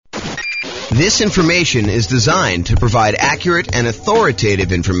This information is designed to provide accurate and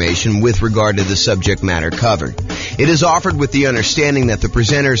authoritative information with regard to the subject matter covered. It is offered with the understanding that the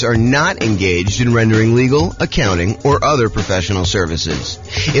presenters are not engaged in rendering legal, accounting, or other professional services.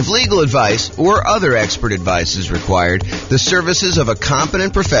 If legal advice or other expert advice is required, the services of a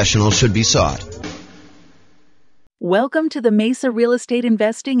competent professional should be sought. Welcome to the Mesa Real Estate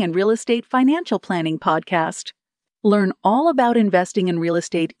Investing and Real Estate Financial Planning Podcast. Learn all about investing in real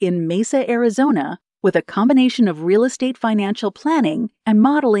estate in Mesa, Arizona, with a combination of real estate financial planning and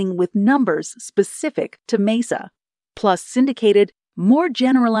modeling with numbers specific to Mesa, plus syndicated, more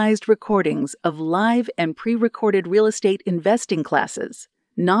generalized recordings of live and pre-recorded real estate investing classes,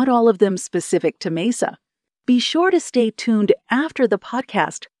 not all of them specific to Mesa. Be sure to stay tuned after the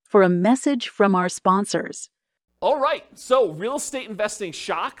podcast for a message from our sponsors. All right, so real estate investing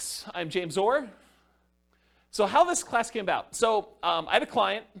shocks. I'm James Orr. So how this class came about. So I had a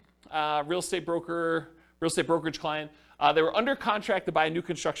client, real estate brokerage client. They were under contract to buy a new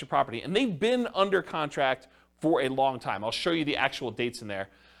construction property, and they've been under contract for a long time. I'll show you the actual dates in there.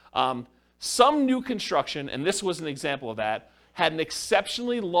 Some new construction, and this was an example of that, had an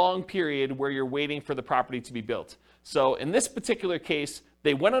exceptionally long period where you're waiting for the property to be built. So in this particular case,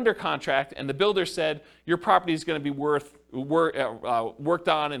 they went under contract, and the builder said, your property is going to be worked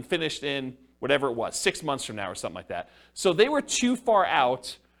on and finished in whatever it was, 6 months from now or something like that. So they were too far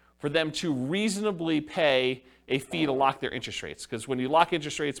out for them to reasonably pay a fee to lock their interest rates. Because when you lock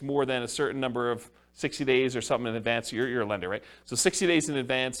interest rates more than a certain number of 60 days or something in advance, you're a lender, right? So 60 days in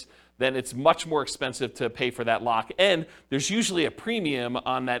advance, then it's much more expensive to pay for that lock. And there's usually a premium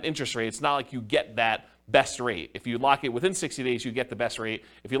on that interest rate. It's not like you get that best rate. If you lock it within 60 days, you get the best rate.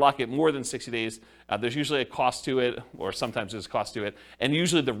 If you lock it more than 60 days, there's usually a cost to it, or sometimes there's a cost to it, and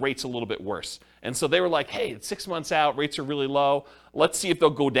usually the rate's a little bit worse. And so they were like, hey, it's 6 months out, rates are really low. Let's see if they'll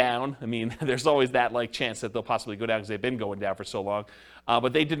go down. I mean, there's always that chance that they'll possibly go down because they've been going down for so long.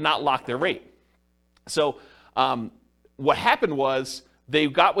 But they did not lock their rate. So what happened was, they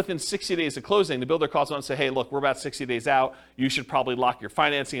got within 60 days of closing. The builder calls on and says, hey, look, we're about 60 days out. You should probably lock your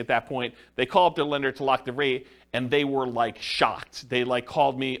financing at that point. They call up their lender to lock the rate, and they were shocked. They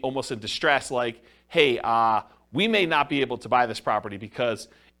called me almost in distress, hey, we may not be able to buy this property because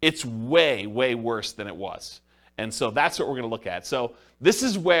it's way, way worse than it was. And so that's what we're going to look at. So this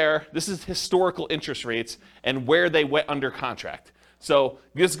is historical interest rates and where they went under contract. So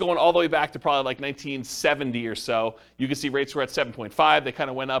this is going all the way back to probably 1970 or so. You can see rates were at 7.5. They kind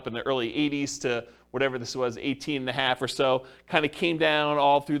of went up in the early 80s to whatever this was, 18.5 or so. Kind of came down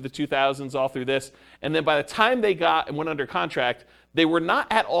all through the 2000s, all through this. And then by the time they got and went under contract, they were not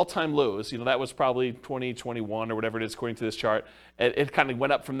at all-time lows. That was probably 2021 or whatever it is according to this chart. It kind of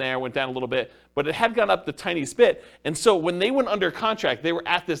went up from there, went down a little bit, but it had gone up the tiniest bit. And so when they went under contract, they were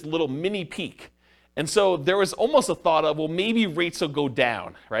at this little mini peak. And so there was almost a thought of, well, maybe rates will go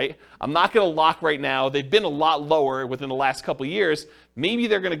down, right? I'm not going to lock right now. They've been a lot lower within the last couple of years. Maybe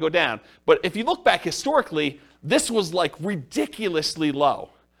they're going to go down. But if you look back historically, this was ridiculously low.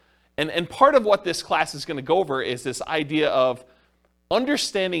 And part of what this class is going to go over is this idea of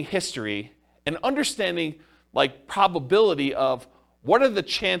understanding history and understanding probability of what are the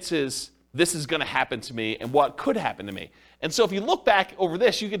chances this is going to happen to me and what could happen to me. And so if you look back over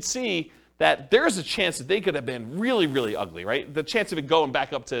this, you can see that there's a chance that they could have been really, really ugly, right? The chance of it going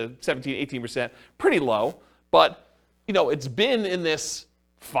back up to 17, 18%, pretty low. But, it's been in this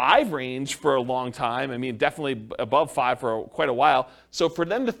 5 range for a long time. I mean, definitely above 5 for quite a while. So for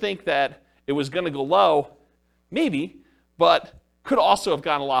them to think that it was going to go low, maybe, but could also have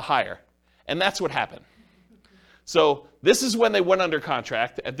gone a lot higher. And that's what happened. So this is when they went under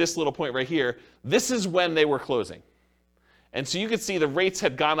contract at this little point right here. This is when they were closing. And so you can see the rates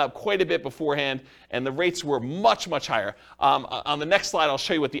had gone up quite a bit beforehand, and the rates were much, much higher. On the next slide, I'll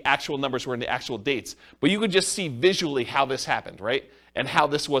show you what the actual numbers were and the actual dates. But you could just see visually how this happened, right? And how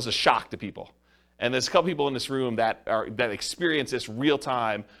this was a shock to people. And there's a couple people in this room that experienced this real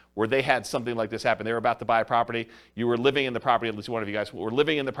time where they had something like this happen. They were about to buy a property. You were living in the property, at least one of you guys were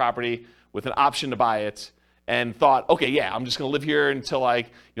living in the property with an option to buy it. And thought, okay, yeah, I'm just going to live here until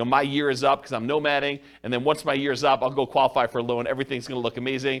my year is up because I'm nomading. And then once my year is up, I'll go qualify for a loan. Everything's going to look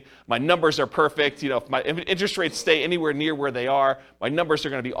amazing. My numbers are perfect. If interest rates stay anywhere near where they are, my numbers are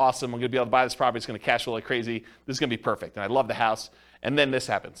going to be awesome. I'm going to be able to buy this property. It's going to cash flow like crazy. This is going to be perfect. And I love the house. And then this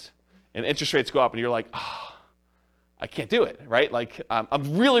happens. And interest rates go up and you're like, oh, I can't do it, right?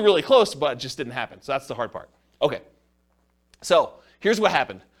 I'm really, really close, but it just didn't happen. So that's the hard part. Okay. So here's what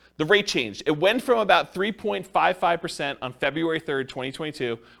happened. The rate changed. It went from about 3.55% on February 3rd,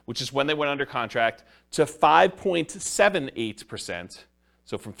 2022, which is when they went under contract, to 5.78%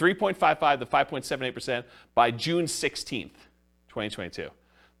 So from 3.55 to 5.78% by June 16th, 2022.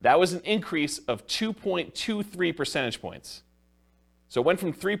 That was an increase of 2.23 percentage points. So it went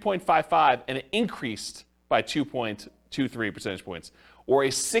from 3.55 and it increased by 2.23 percentage points, or a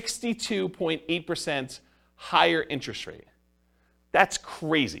 62.8% higher interest rate. That's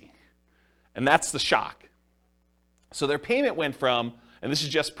crazy. And that's the shock. So their payment went from, and this is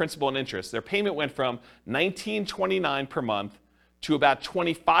just principal and interest, their payment went from $1,929 per month to about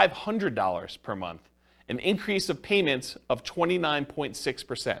 $2,500 per month, an increase of payments of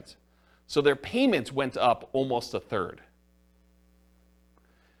 29.6%. So their payments went up almost a third.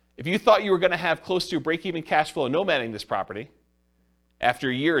 If you thought you were going to have close to break-even cash flow nomading this property after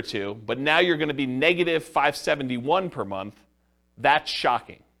a year or two, but now you're going to be negative $571 per month, that's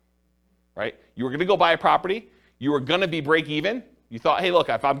shocking, right? You were going to go buy a property, you were going to be break-even. You thought, hey, look,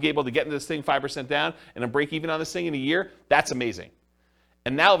 if I'm able to get into this thing 5% down and I'm break-even on this thing in a year, that's amazing.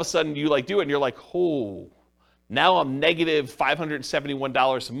 And now all of a sudden you do it and you're like, oh, now I'm negative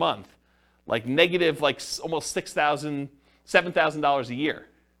 $571 a month, like negative almost $6,000, $7,000 a year.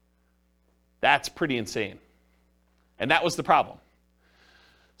 That's pretty insane. And that was the problem.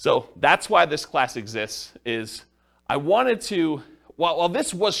 So that's why this class exists, is I wanted to, while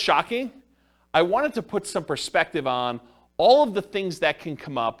this was shocking, I wanted to put some perspective on all of the things that can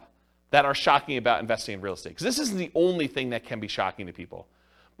come up that are shocking about investing in real estate. Because this isn't the only thing that can be shocking to people.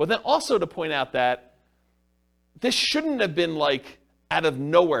 But then also to point out that this shouldn't have been like out of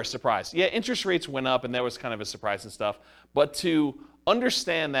nowhere surprise. Yeah, interest rates went up and that was kind of a surprise and stuff. But to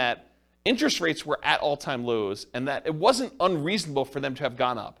understand that interest rates were at all-time lows and that it wasn't unreasonable for them to have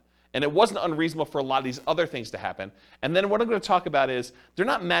gone up. And it wasn't unreasonable for a lot of these other things to happen. And then what I'm going to talk about is, they're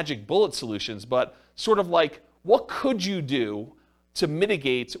not magic bullet solutions, but sort of like, what could you do to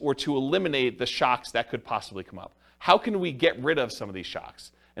mitigate or to eliminate the shocks that could possibly come up? How can we get rid of some of these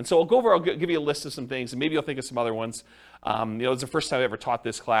shocks? And so I'll give you a list of some things, and maybe you'll think of some other ones. It's the first time I ever taught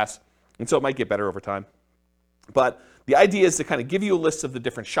this class, and so it might get better over time. But the idea is to kind of give you a list of the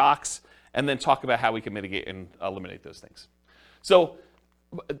different shocks, and then talk about how we can mitigate and eliminate those things. So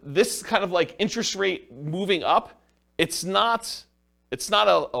this kind of like interest rate moving up, it's not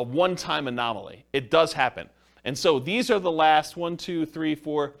a one-time anomaly. It does happen. And so these are the last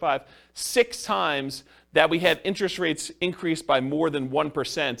 6 times that we had interest rates increase by more than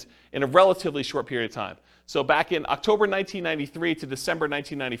 1% in a relatively short period of time. So back in October 1993 to December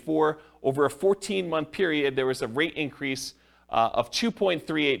 1994, over a 14-month period, there was a rate increase of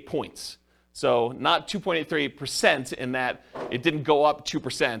 2.38 points. So not 2.83% in that it didn't go up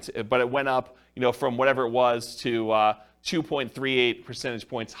 2%, but it went up, from whatever it was to 2.38 percentage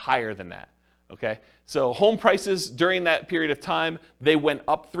points higher than that. Okay, so home prices during that period of time, they went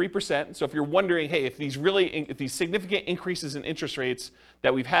up 3%. So if you're wondering, hey, if these significant increases in interest rates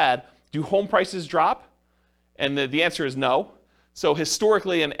that we've had, do home prices drop? And the answer is no. So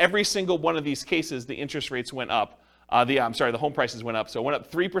historically, in every single one of these cases, the interest rates went up. The home prices went up. So it went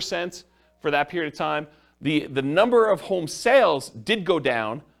up 3% for that period of time. The number of home sales did go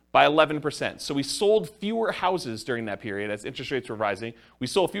down by 11%. So we sold fewer houses during that period as interest rates were rising. We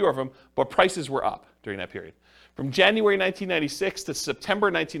sold fewer of them, but prices were up during that period. From January 1996 to September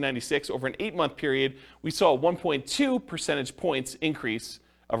 1996, over an 8-month period, we saw a 1.2 percentage points increase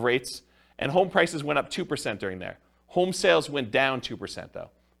of rates, and home prices went up 2% during there. Home sales went down 2%, though.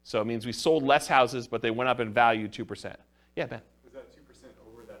 So it means we sold less houses, but they went up in value 2%. Yeah, Ben? Was that 2%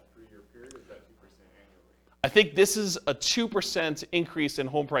 over that 3-year period, or is that 2% annually? I think this is a 2% increase in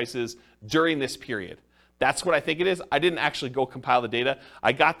home prices during this period. That's what I think it is. I didn't actually go compile the data.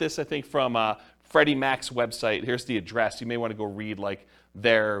 I got this, I think, from Freddie Mac's website. Here's the address. You may want to go read like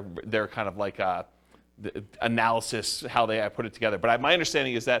their kind of like the analysis, how they put it together. But my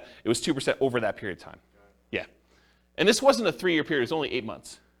understanding is that it was 2% over that period of time. Yeah. And this wasn't a 3-year period. It was only 8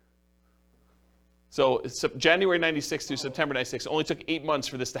 months. So January 96 through September 96, it only took 8 months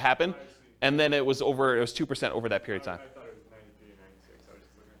for this to happen. And then it was 2% over that period of time. I thought it was 93 and 96. I was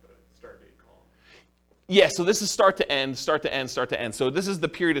just looking at the start date column. Yeah, so this is start to end, start to end, start to end. So this is the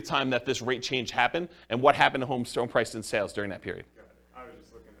period of time that this rate change happened and what happened to home prices and sales during that period. Got it. I was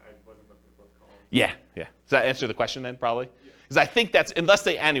just looking, I wasn't looking at both columns. Yeah. Does that answer the question then, probably? Because I think that's, unless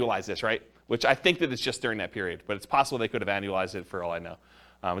they annualize this, right? Which I think that it's just during that period. But it's possible they could have annualized it for all I know.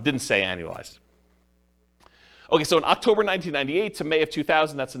 It didn't say annualized. Okay, so in October 1998 to May of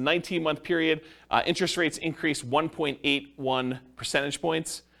 2000, that's a 19-month period. Interest rates increased 1.81 percentage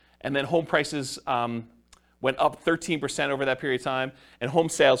points. And then home prices went up 13% over that period of time. And home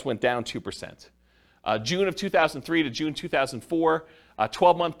sales went down 2%. June of 2003 to June 2004,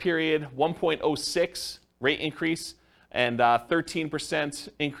 12-month period, 1.06 rate increase. and 13%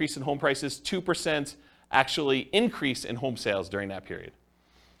 increase in home prices, 2% actually increase in home sales during that period.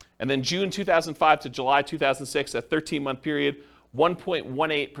 And then June 2005 to July 2006, a 13-month period,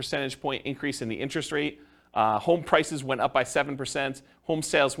 1.18 percentage point increase in the interest rate. Home prices went up by 7%. Home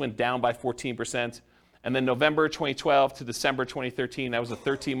sales went down by 14%. And then November 2012 to December 2013, that was a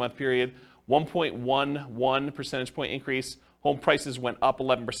 13-month period, 1.11 percentage point increase. Home prices went up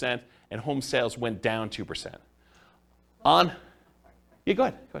 11%, and home sales went down 2%. Yeah, go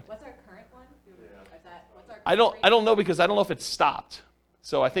ahead. What's our current one? I don't know because I don't know if it's stopped.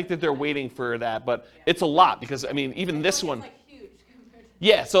 So I think that they're waiting for that, but it's a lot because, I mean, even this one. It's like huge compared to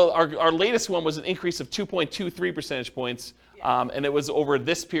Yeah, so our latest one was an increase of 2.23 percentage points, and it was over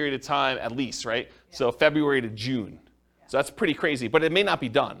this period of time at least, right? Yeah. So February to June. Yeah. So that's pretty crazy, but it may not be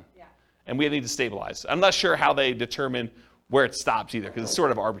done. Yeah. And we need to stabilize. I'm not sure how they determine where it stops either, because it's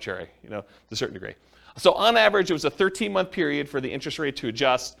sort of arbitrary, to a certain degree. So on average, it was a 13-month period for the interest rate to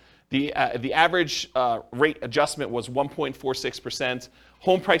adjust. The average rate adjustment was 1.46%.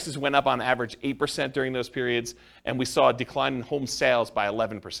 Home prices went up on average 8% during those periods, and we saw a decline in home sales by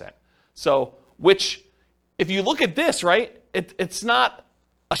 11%. So, which, if you look at this, right, it's not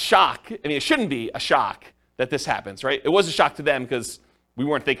a shock. I mean, it shouldn't be a shock that this happens, right? It was a shock to them because we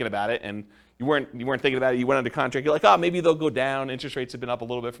weren't thinking about it, and you weren't thinking about it. You went under contract. You're like, oh, maybe they'll go down. Interest rates have been up a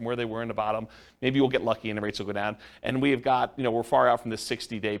little bit from where they were in the bottom. Maybe we'll get lucky and the rates will go down. And we've got, we're far out from this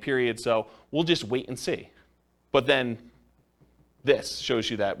 60-day period, so we'll just wait and see. But then this shows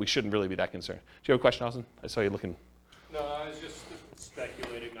you that we shouldn't really be that concerned. Do you have a question, Austin? I saw you looking. No, I was just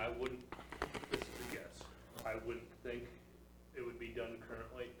speculating. This is a guess. I wouldn't think it would be done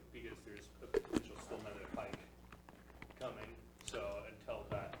currently because there's a potential still another hike coming. So until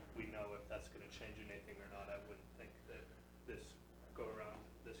that, we know if that's going to change anything or not. I wouldn't think that this go around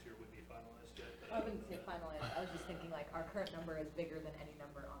this year would be finalized yet. I wouldn't say finalized. I was just thinking like our current number is bigger than any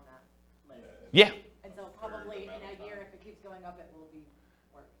number on that list. Yeah. And so probably in a year, if it keeps going up, it will be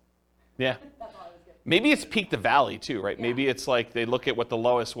worse. Yeah. That's all I was getting. Maybe it's peak to valley too, right? Yeah. Maybe it's like they look at what the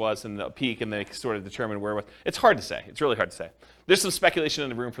lowest was and the peak and they sort of determine where it was. It's hard to say. It's really hard to say. There's some speculation in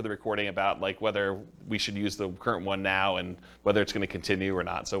the room for the recording about like whether we should use the current one now and whether it's going to continue or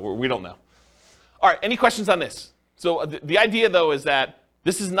not. So we don't know. All right, any questions on this? So the idea though is that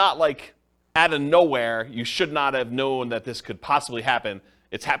this is not like out of nowhere. You should not have known that this could possibly happen.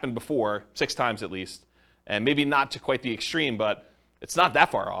 It's happened before, 6 times at least, and maybe not to quite the extreme, but it's not that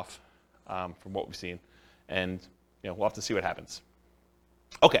far off from what we've seen. And we'll have to see what happens.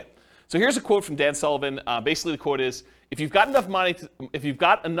 Okay, so here's a quote from Dan Sullivan. Basically, the quote is: if you've got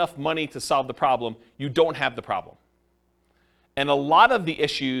enough money to solve the problem, you don't have the problem. And a lot of the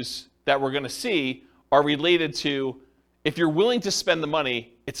issues that we're going to see are related to if you're willing to spend the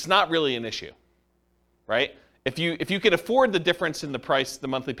money, it's not really an issue, right? If you can afford the difference in the price, the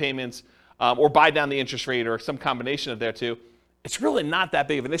monthly payments, or buy down the interest rate or some combination of there two, it's really not that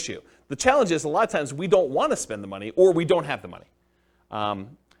big of an issue. The challenge is a lot of times we don't want to spend the money or we don't have the money.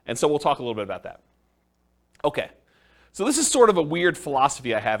 And so we'll talk a little bit about that. Okay, so this is sort of a weird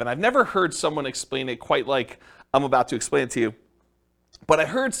philosophy I have, and I've never heard someone explain it quite like I'm about to explain it to you. But I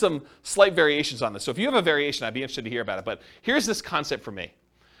heard some slight variations on this. So if you have a variation, I'd be interested to hear about it. But here's this concept for me.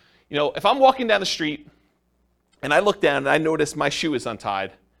 If I'm walking down the street and I look down and I notice my shoe is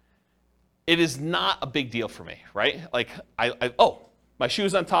untied, it is not a big deal for me, right? Like, my shoe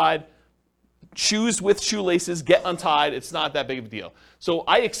is untied. Shoes with shoelaces get untied. It's not that big of a deal. So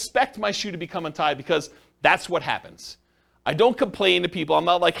I expect my shoe to become untied because that's what happens. I don't complain to people. I'm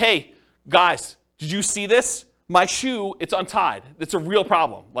not like, hey, guys, did you see this? My shoe, it's untied. It's a real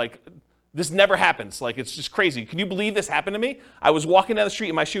problem. Like, this never happens. Like, it's just crazy. Can you believe this happened to me? I was walking down the street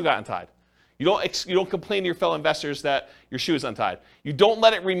and my shoe got untied. You don't complain to your fellow investors that your shoe is untied. You don't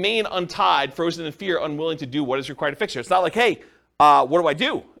let it remain untied, frozen in fear, unwilling to do what is required to fix it. It's not like, hey, what do I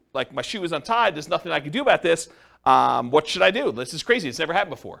do? Like, my shoe is untied. There's nothing I can do about this. What should I do? This is crazy. It's never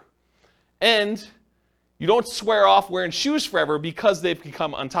happened before. And you don't swear off wearing shoes forever because they've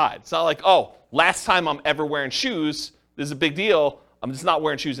become untied. It's not like, oh, last time I'm ever wearing shoes, this is a big deal. I'm just not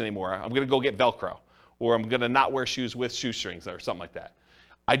wearing shoes anymore. I'm going to go get Velcro. Or I'm going to not wear shoes with shoestrings or something like that.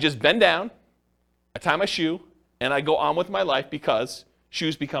 I just bend down, I tie my shoe, and I go on with my life because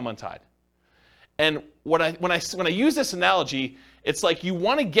shoes become untied. And when I use this analogy, it's like you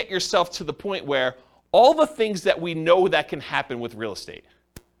want to get yourself to the point where all the things that we know that can happen with real estate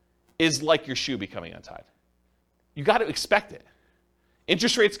is like your shoe becoming untied. You got to expect it.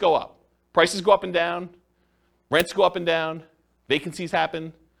 Interest rates go up. Prices go up and down. Rents go up and down. Vacancies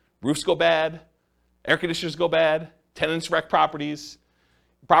happen. Roofs go bad. Air conditioners go bad. Tenants wreck properties.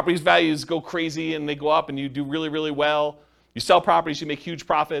 properties values go crazy and they go up and you do really, really well. You sell properties, you make huge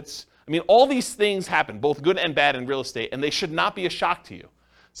profits. I mean, all these things happen, both good and bad in real estate, and they should not be a shock to you.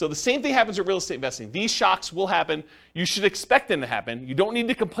 So the same thing happens with real estate investing. These shocks will happen. You should expect them to happen. You don't need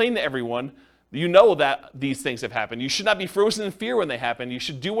to complain to everyone. You know that these things have happened. You should not be frozen in fear when they happen. You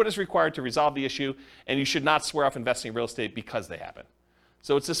should do what is required to resolve the issue, and you should not swear off investing in real estate because they happen.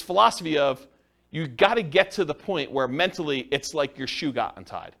 So it's this philosophy of you got to get to the point where mentally it's like your shoe got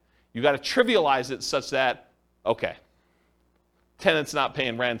untied. You got to trivialize it such that, okay, tenant's not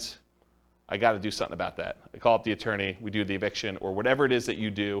paying rent. I got to do something about that. I call up the attorney, we do the eviction, or whatever it is that you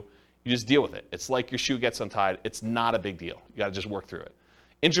do, you just deal with it. It's like your shoe gets untied. It's not a big deal. You got to just work through it.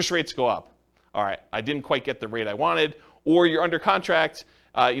 Interest rates go up. All right, I didn't quite get the rate I wanted, or you're under contract,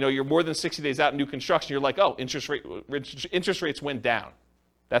 you're more than 60 days out in new construction, you're like, oh, interest rates went down.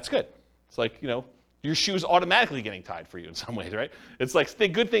 That's good. It's like, your shoe's automatically getting tied for you in some ways, right? It's like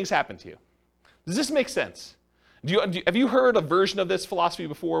good things happen to you. Does this make sense? Have you heard a version of this philosophy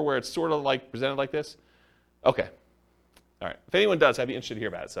before where it's sort of like presented like this? Okay. All right. If anyone does, I'd be interested to hear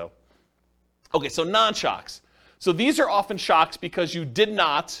about it. So non-shocks. So these are often shocks because you did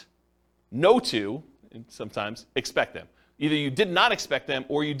not know to, and sometimes, expect them. Either you did not expect them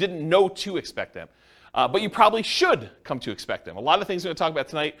or you didn't know to expect them. But you probably should come to expect them. A lot of things we're going to talk about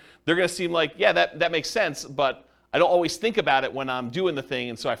tonight, they're going to seem like, yeah, that makes sense, but I don't always think about it when I'm doing the thing,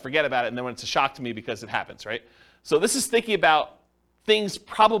 and so I forget about it, and then when it's a shock to me because it happens, right? So this is thinking about things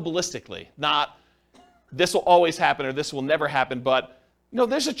probabilistically, not this will always happen or this will never happen, but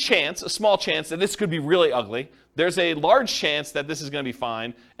there's a chance, a small chance that this could be really ugly. There's a large chance that this is going to be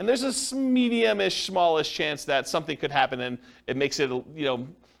fine, and there's a medium-ish, smallish chance that something could happen and it makes it,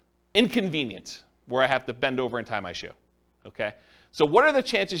 inconvenient where I have to bend over and tie my shoe, okay? So what are the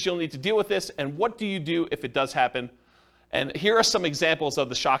chances you'll need to deal with this, and what do you do if it does happen? And here are some examples of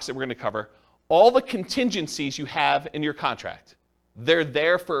the shocks that we're going to cover. All the contingencies you have in your contract, they're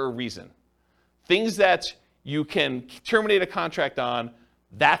there for a reason. Things that you can terminate a contract on,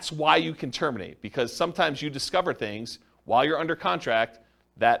 that's why you can terminate, because sometimes you discover things while you're under contract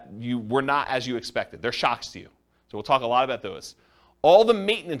that you were not as you expected. They're shocks to you. So we'll talk a lot about those. All the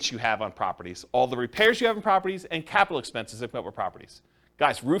maintenance you have on properties, all the repairs you have in properties, and capital expenses that come up with properties.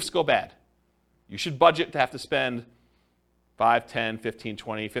 Guys, roofs go bad. You should budget to have to spend $5, $10, $15,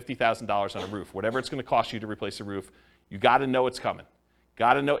 $20, $50,000 on a roof. Whatever it's going to cost you to replace a roof, you got to know it's coming.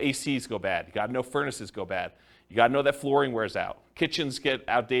 Got to know ACs go bad. You got to know furnaces go bad. You got to know that flooring wears out. Kitchens get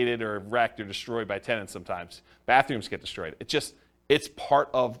outdated or wrecked or destroyed by tenants sometimes. Bathrooms get destroyed. It's part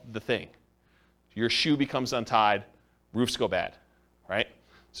of the thing. Your shoe becomes untied. Roofs go bad, right?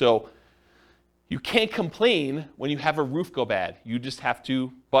 So you can't complain when you have a roof go bad. You just have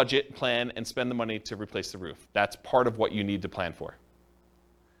to budget, plan, and spend the money to replace the roof. That's part of what you need to plan for.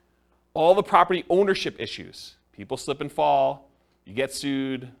 All the property ownership issues. People slip and fall. You get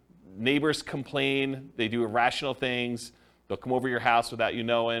sued. Neighbors complain. They do irrational things. They'll come over your house without you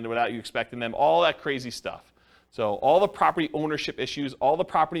knowing, without you expecting them. All that crazy stuff. So all the property ownership issues, all the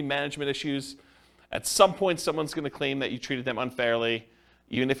property management issues. At some point, someone's going to claim that you treated them unfairly.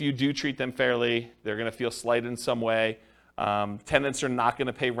 Even if you do treat them fairly, they're going to feel slighted in some way. Tenants are not going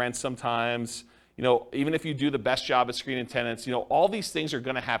to pay rent sometimes. Even if you do the best job at screening tenants, all these things are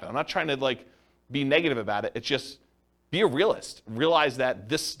going to happen. I'm not trying to be negative about it. It's just be a realist. Realize that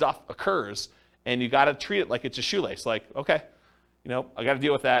this stuff occurs, and you got to treat it like it's a shoelace. Like, okay, I got to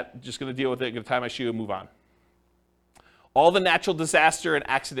deal with that. I'm just going to deal with it. I'm going to tie my shoe and move on. All the natural disaster and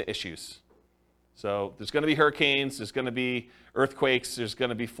accident issues. So there's going to be hurricanes, there's going to be earthquakes, there's going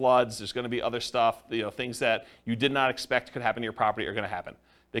to be floods, there's going to be other stuff, things that you did not expect could happen to your property are going to happen.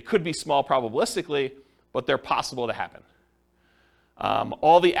 They could be small probabilistically, but they're possible to happen.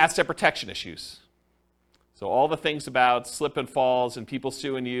 All the asset protection issues. So all the things about slip and falls and people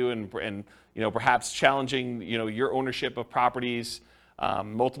suing you and perhaps challenging your ownership of properties,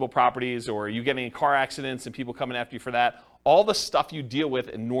 multiple properties, or you getting in car accidents and people coming after you for that. All the stuff you deal with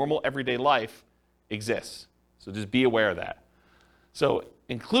in normal everyday life exists. So just be aware of that. So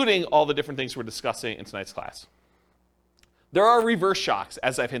including all the different things we're discussing in tonight's class. There are reverse shocks,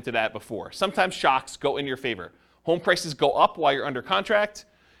 as I've hinted at before. Sometimes shocks go in your favor. Home prices go up while you're under contract.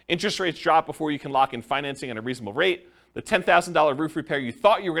 Interest rates drop before you can lock in financing at a reasonable rate. The $10,000 roof repair you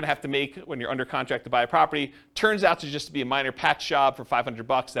thought you were going to have to make when you're under contract to buy a property turns out to just be a minor patch job for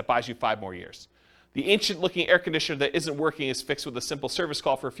 $500 that buys you 5 more years. The ancient-looking air conditioner that isn't working is fixed with a simple service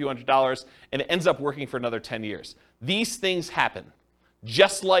call for a few $100s, and it ends up working for another 10 years. These things happen.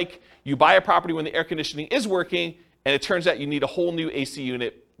 Just like you buy a property when the air conditioning is working, and it turns out you need a whole new AC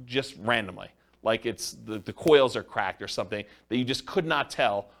unit just randomly. like it's the coils are cracked or something that you just could not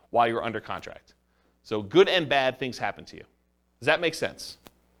tell while you're under contract. So good and bad things happen to you. Does that make sense?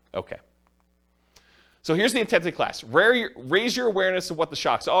 Okay. So here's the intent of the class. Raise your awareness of what the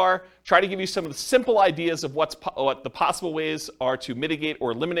shocks are. Try to give you some of the simple ideas of what the possible ways are to mitigate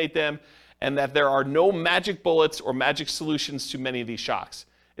or eliminate them, and that there are no magic bullets or magic solutions to many of these shocks.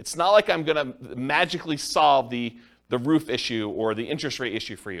 It's not like I'm going to magically solve the roof issue or the interest rate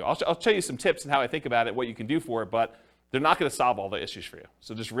issue for you. I'll tell you some tips and how I think about it, what you can do for it, but they're not going to solve all the issues for you.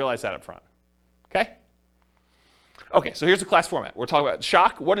 So just realize that up front. Okay? Okay, so here's the class format. We're talking about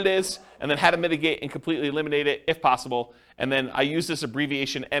shock, what it is, and then how to mitigate and completely eliminate it if possible. And then I use this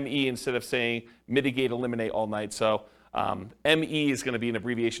abbreviation ME instead of saying mitigate, eliminate all night. So ME is going to be an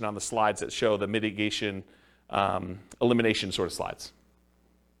abbreviation on the slides that show the mitigation, elimination sort of slides.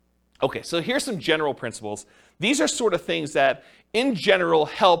 Okay, so here's some general principles. These are sort of things that, in general,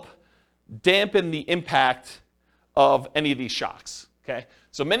 help dampen the impact of any of these shocks. Okay,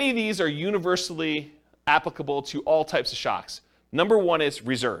 so many of these are universally applicable to all types of shocks. Number one is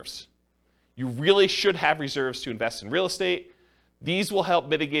reserves. You really should have reserves to invest in real estate. These will help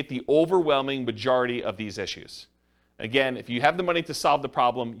mitigate the overwhelming majority of these issues. Again, if you have the money to solve the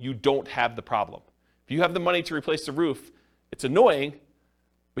problem, you don't have the problem. If you have the money to replace the roof, it's annoying,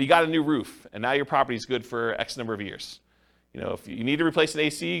 but you got a new roof, and now your property is good for X number of years. You know, if you need to replace an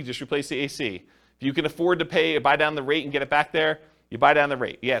AC, just replace the AC. If you can afford to buy down the rate and get it back there, you buy down the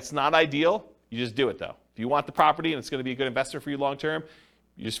rate. Yeah, it's not ideal. You just do it, though. If you want the property and it's going to be a good investment for you long term,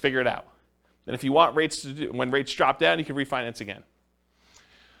 you just figure it out. And if you want rates when rates drop down, you can refinance again.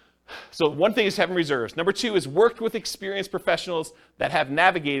 So one thing is having reserves. Number two is worked with experienced professionals that have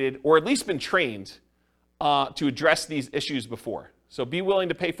navigated or at least been trained to address these issues before. So be willing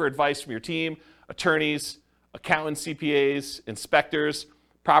to pay for advice from your team, attorneys, accountants, CPAs, inspectors,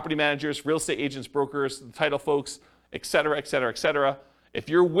 property managers, real estate agents, brokers, the title folks, et cetera, et cetera, et cetera. If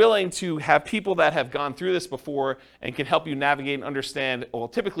you're willing to have people that have gone through this before and can help you navigate and understand, well,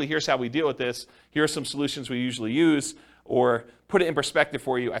 typically here's how we deal with this, here are some solutions we usually use, or put it in perspective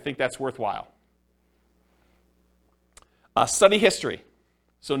for you, I think that's worthwhile. Study history.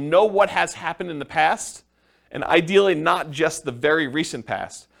 So know what has happened in the past, and ideally not just the very recent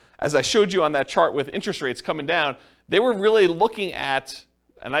past. As I showed you on that chart with interest rates coming down, they were really looking at,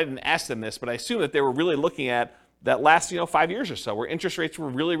 and I didn't ask them this, but I assume that they were really looking at that last 5 years or so where interest rates were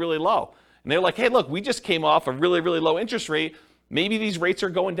really, really low. And they're like, hey, look, we just came off a really, really low interest rate. Maybe these rates are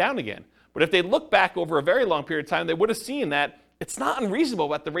going down again. But if they look back over a very long period of time, they would have seen that it's not unreasonable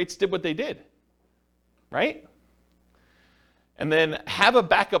that the rates did what they did, right? And then have a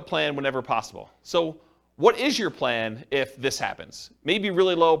backup plan whenever possible. So what is your plan if this happens? Maybe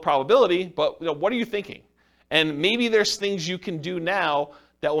really low probability, but what are you thinking? And maybe there's things you can do now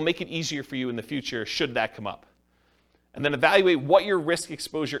that will make it easier for you in the future should that come up. And then evaluate what your risk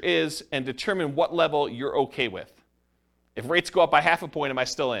exposure is and determine what level you're okay with. If rates go up by half a point, am I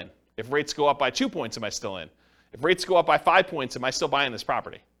still in? If rates go up by 2 points, am I still in? If rates go up by 5 points, am I still buying this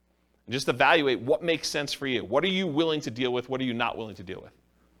property? And just evaluate what makes sense for you. What are you willing to deal with? What are you not willing to deal with?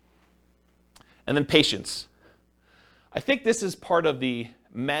 And then patience. I think this is part of the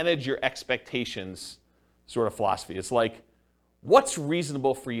manage your expectations sort of philosophy. It's like, what's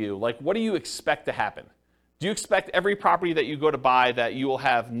reasonable for you? Like, what do you expect to happen? Do you expect every property that you go to buy that you will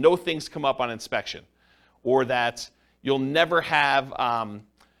have no things come up on inspection, or that you'll never have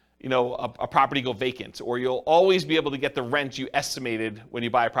a property go vacant, or you'll always be able to get the rent you estimated when you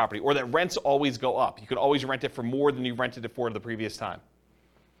buy a property, or that rents always go up? You can always rent it for more than you rented it for the previous time.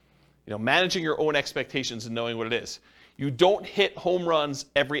 Managing your own expectations and knowing what it is. You don't hit home runs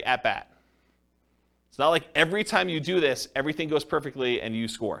every at-bat. It's not like every time you do this, everything goes perfectly and you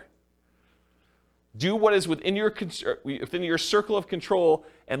score. Do what is within your circle of control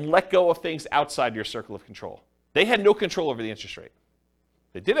and let go of things outside your circle of control. They had no control over the interest rate.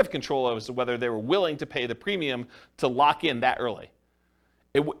 They did have control over whether they were willing to pay the premium to lock in that early.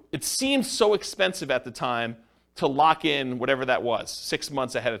 It seemed so expensive at the time to lock in whatever that was, 6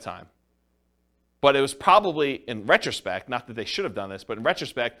 months ahead of time. But it was probably, in retrospect, not that they should have done this, but in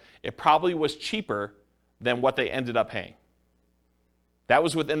retrospect, it probably was cheaper than what they ended up paying. That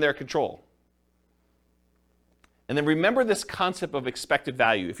was within their control. And then remember this concept of expected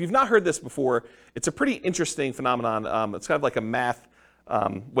value. If you've not heard this before, it's a pretty interesting phenomenon. It's kind of like a math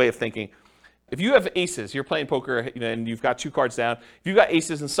way of thinking. If you have aces, you're playing poker, and you've got 2 cards down. If you've got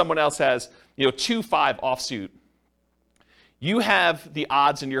aces and someone else has 2-5 offsuit, you have the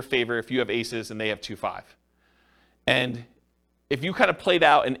odds in your favor if you have aces and they have 2-5. And if you kind of played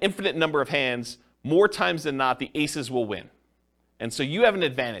out an infinite number of hands, more times than not, the aces will win. And so you have an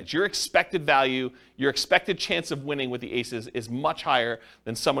advantage. Your expected value, your expected chance of winning with the aces is much higher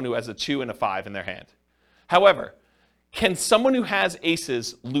than someone who has a 2 and a 5 in their hand. However, can someone who has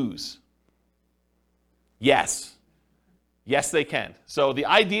aces lose? Yes. Yes, they can. So the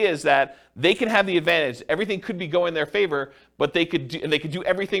idea is that they can have the advantage. Everything could be going in their favor, but they could do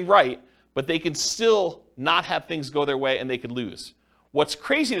everything right, but they can still not have things go their way and they could lose. What's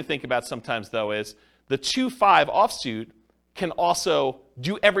crazy to think about sometimes, though, is the 2-5 offsuit can also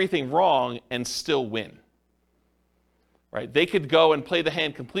do everything wrong and still win. Right? They could go and play the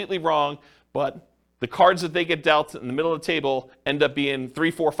hand completely wrong, but the cards that they get dealt in the middle of the table end up being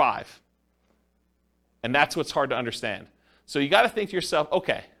 3, 4, 5. And that's what's hard to understand. So you got to think to yourself,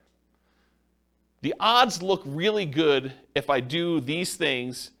 okay, the odds look really good if I do these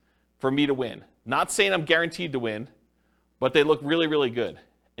things for me to win. Not saying I'm guaranteed to win, but they look really, really good.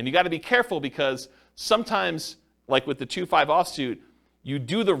 And you got to be careful because sometimes, like with the 2-5 offsuit, you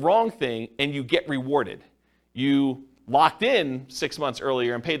do the wrong thing and you get rewarded. You locked in 6 months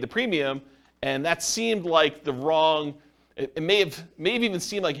earlier and paid the premium, and that seemed like the wrong, it may have even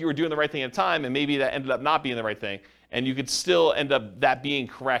seemed like you were doing the right thing at the time, and maybe that ended up not being the right thing. And you could still end up that being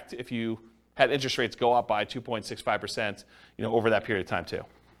correct if you had interest rates go up by 2.65%, over that period of time too.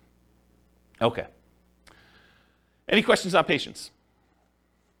 Okay. Any questions on patience?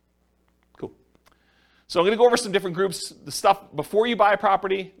 Cool. So I'm going to go over some different groups, the stuff before you buy a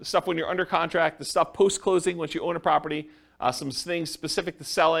property, the stuff when you're under contract, the stuff post-closing once you own a property, some things specific to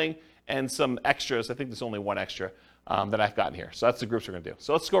selling, and some extras. I think there's only one extra that I've gotten here. So that's the groups we're going to do.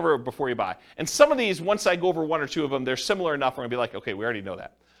 So let's go over before you buy. And some of these, once I go over 1 or 2 of them, they're similar enough we're going to be like, okay, we already know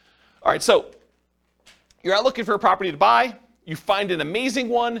that. All right, so you're out looking for a property to buy. You find an amazing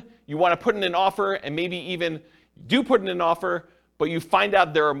one. You want to put in an offer and maybe even do put in an offer, but you find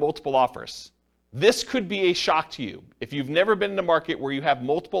out there are multiple offers. This could be a shock to you. If you've never been in a market where you have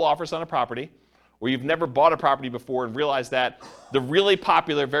multiple offers on a property, or you've never bought a property before and realized that the really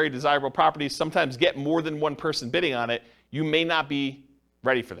popular, very desirable properties sometimes get more than one person bidding on it, you may not be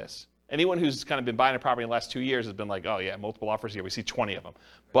ready for this. Anyone who's kind of been buying a property in the last 2 years has been like, oh yeah, multiple offers here, we see 20 of them.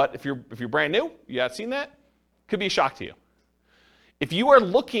 But if you're brand new, you haven't seen that, could be a shock to you. If you are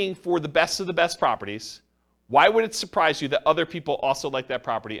looking for the best of the best properties, why would it surprise you that other people also like that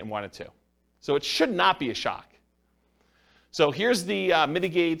property and want it too? So it should not be a shock. So here's the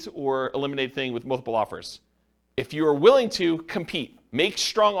mitigate or eliminate thing with multiple offers. If you are willing to compete, make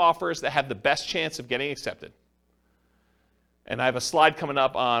strong offers that have the best chance of getting accepted. And I have a slide coming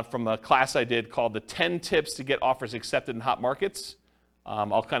up from a class I did called the 10 tips to get offers accepted in hot markets.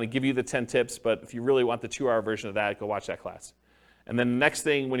 I'll kind of give you the 10 tips, but if you really want the 2-hour version of that, go watch that class. And then the next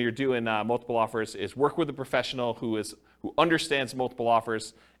thing when you're doing multiple offers is work with a professional who understands multiple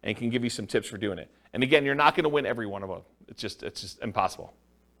offers and can give you some tips for doing it. And again, you're not going to win every one of them. It's just impossible.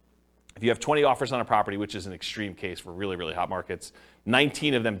 If you have 20 offers on a property, which is an extreme case for really, really hot markets,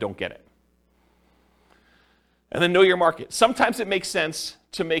 19 of them don't get it. And then know your market. Sometimes it makes sense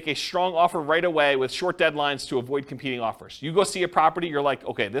to make a strong offer right away with short deadlines to avoid competing offers. You go see a property, you're like,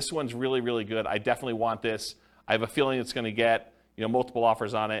 okay, this one's really, really good. I definitely want this. I have a feeling it's going to get multiple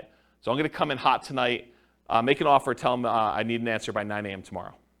offers on it. So I'm going to come in hot tonight, make an offer, tell them I need an answer by 9 a.m.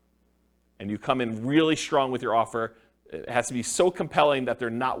 tomorrow. And you come in really strong with your offer. It has to be so compelling that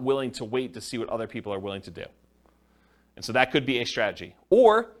they're not willing to wait to see what other people are willing to do. And so that could be a strategy.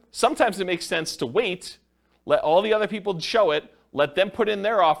 Or sometimes it makes sense to wait, let all the other people show it, let them put in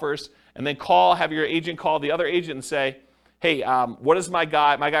their offers, and then have your agent call the other agent and say, hey, what does my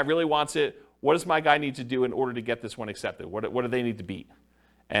guy really wants it, what does my guy need to do in order to get this one accepted? What do they need to beat?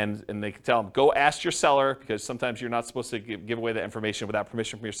 And they can tell them, go ask your seller, because sometimes you're not supposed to give away the information without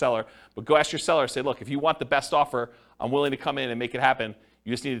permission from your seller, but go ask your seller, say, look, if you want the best offer, I'm willing to come in and make it happen.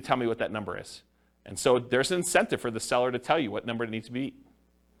 You just need to tell me what that number is. And so there's an incentive for the seller to tell you what number it needs to beat.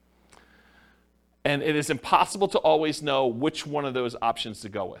 And it is impossible to always know which one of those options to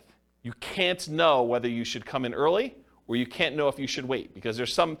go with. You can't know whether you should come in early or you can't know if you should wait, because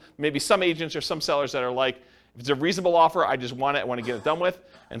there's maybe some agents or some sellers that are like, if it's a reasonable offer, I just want it, I want to get it done with.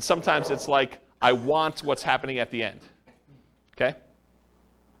 And sometimes it's like, I want what's happening at the end. Okay?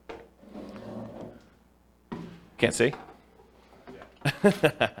 Can't see? All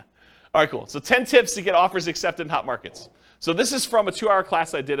right, cool. So 10 tips to get offers accepted in hot markets. So this is from a 2-hour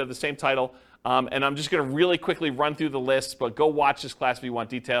class I did of the same title. And I'm just going to really quickly run through the list, but go watch this class if you want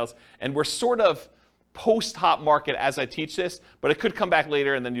details. And we're sort of post-hot market as I teach this, but it could come back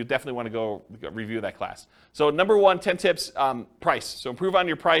later, and then you definitely want to go review that class. So number 1, 10 tips, price. So improve on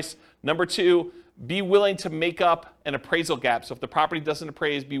your price. Number 2, be willing to make up an appraisal gap. So if the property doesn't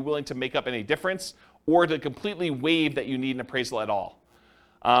appraise, be willing to make up any difference or to completely waive that you need an appraisal at all.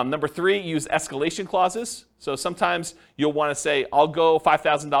 Number 3, use escalation clauses. So sometimes you'll want to say, I'll go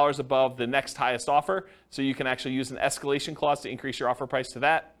 $5,000 above the next highest offer. So you can actually use an escalation clause to increase your offer price to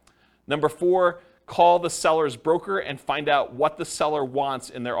that. Number 4, call the seller's broker and find out what the seller wants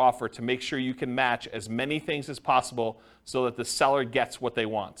in their offer to make sure you can match as many things as possible so that the seller gets what they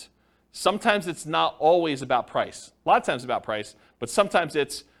want. Sometimes it's not always about price. A lot of times it's about price, but sometimes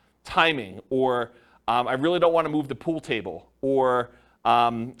it's timing, or I really don't want to move the pool table, or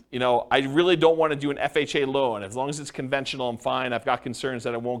I really don't want to do an FHA loan. As long as it's conventional, I'm fine. I've got concerns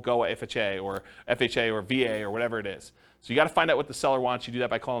that it won't go FHA or VA or whatever it is. So you got to find out what the seller wants. You do that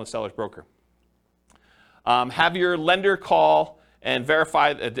by calling the seller's broker. Have your lender call and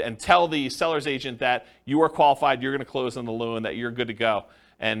verify and tell the seller's agent that you are qualified, you're going to close on the loan, that you're good to go.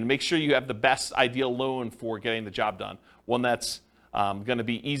 And make sure you have the best ideal loan for getting the job done. One that's going to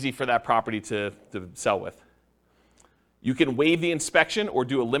be easy for that property to sell with. You can waive the inspection or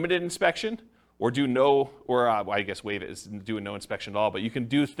do a limited inspection, or do no, or I guess waive it is doing no inspection at all, but you can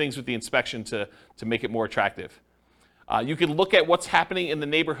do things with the inspection to make it more attractive. You can look at what's happening in the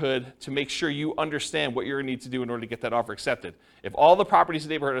neighborhood to make sure you understand what you're going to need to do in order to get that offer accepted. If all the properties in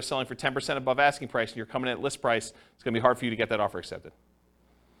the neighborhood are selling for 10% above asking price and you're coming in at list price, it's going to be hard for you to get that offer accepted.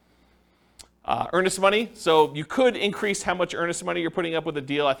 Earnest money. So you could increase how much earnest money you're putting up with a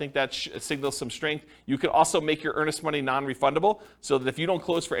deal. I think that signals some strength. You could also make your earnest money non-refundable so that if you don't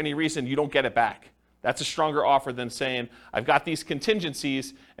close for any reason, you don't get it back. That's a stronger offer than saying, I've got these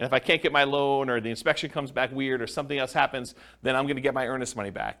contingencies, and if I can't get my loan or the inspection comes back weird or something else happens, then I'm going to get my earnest money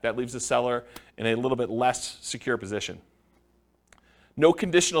back. That leaves the seller in a little bit less secure position. No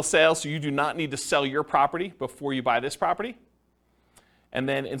conditional sale, so you do not need to sell your property before you buy this property. And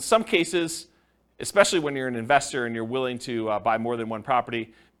then in some cases, especially when you're an investor and you're willing to buy more than one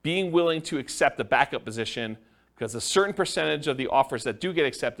property, being willing to accept a backup position, because a certain percentage of the offers that do get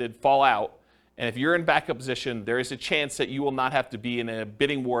accepted fall out. And if you're in backup position, there is a chance that you will not have to be in a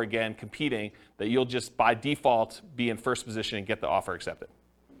bidding war again, competing, that you'll just by default be in first position and get the offer accepted.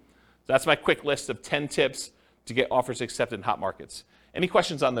 So that's my quick list of 10 tips to get offers accepted in hot markets. Any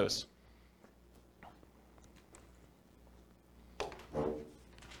questions on those? All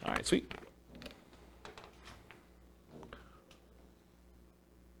right, sweet.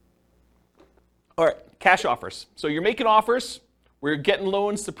 All right, cash offers. So you're making offers where you're getting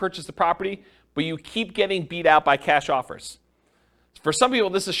loans to purchase the property, but you keep getting beat out by cash offers. For some people,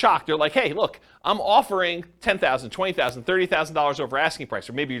 this is a shock. They're like, hey, look, I'm offering $10,000, $20,000, $30,000 over asking price,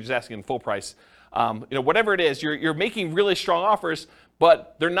 or maybe you're just asking full price. Whatever it is, you're making really strong offers,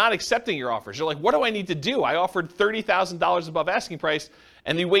 but they're not accepting your offers. You're like, what do I need to do? I offered $30,000 above asking price,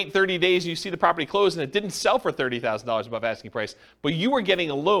 and you wait 30 days and you see the property close and it didn't sell for $30,000 above asking price, but you were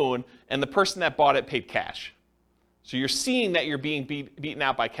getting a loan and the person that bought it paid cash. So you're seeing that you're being beaten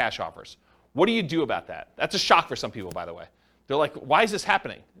out by cash offers. What do you do about that? That's a shock for some people, by the way. They're like, why is this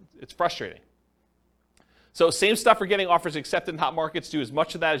happening? It's frustrating. So same stuff for getting offers accepted in hot markets. Do as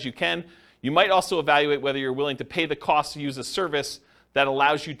much of that as you can. You might also evaluate whether you're willing to pay the cost to use a service that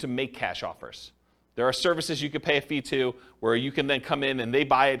allows you to make cash offers. There are services you could pay a fee to where you can then come in and they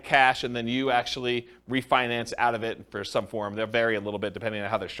buy it cash and then you actually refinance out of it for some form. They'll vary a little bit depending on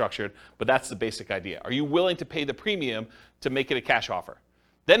how they're structured, but that's the basic idea. Are you willing to pay the premium to make it a cash offer?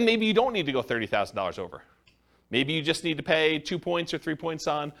 Then maybe you don't need to go $30,000 over. Maybe you just need to pay 2 points or 3 points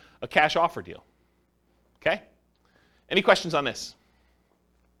on a cash offer deal. Okay? Any questions on this?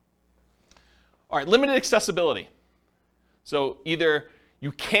 All right, limited accessibility. So either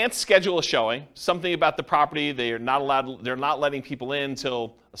you can't schedule a showing, something about the property, they're not letting people in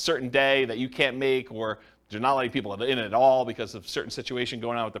until a certain day that you can't make, or they're not letting people in at all because of a certain situation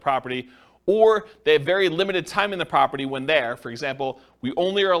going on with the property, or they have very limited time in the property when there. For example, we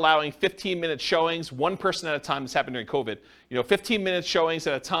only are allowing 15-minute showings, one person at a time. This happened during COVID. 15-minute showings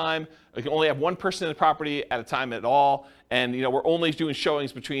at a time. We can only have one person in the property at a time at all. And we're only doing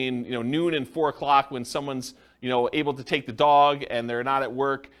showings between noon and 4 o'clock when someone's able to take the dog and they're not at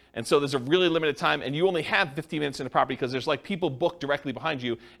work. And so there's a really limited time, and you only have 15 minutes in the property because there's like people booked directly behind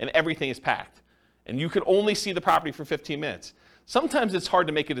you and everything is packed. And you can only see the property for 15 minutes. Sometimes it's hard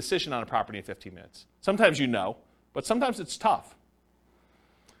to make a decision on a property in 15 minutes. Sometimes but sometimes it's tough.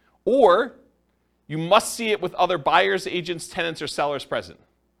 Or you must see it with other buyers, agents, tenants, or sellers present.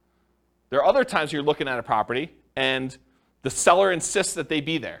 There are other times you're looking at a property and the seller insists that they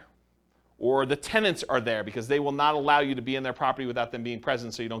be there. Or the tenants are there because they will not allow you to be in their property without them being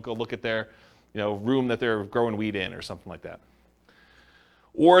present, so you don't go look at their room that they're growing weed in or something like that.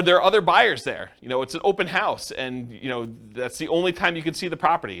 Or there are other buyers there. It's an open house, and that's the only time you can see the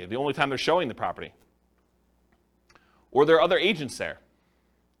property, the only time they're showing the property. or there are other agents there.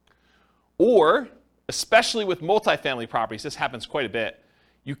 Or, especially with multifamily properties, this happens quite a bit,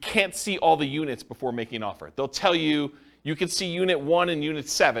 you can't see all the units before making an offer. They'll tell you, you can see unit 1 and unit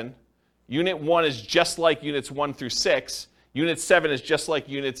 7. Unit 1 is just like units 1 through 6. Unit 7 is just like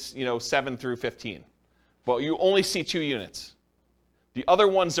units 7 through 15. But you only see 2 units. The other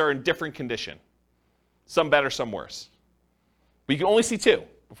ones are in different condition. Some better, some worse. But you can only see 2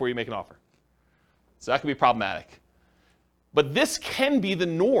 before you make an offer. So that can be problematic. But this can be the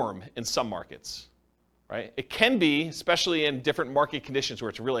norm in some markets. Right? It can be, especially in different market conditions where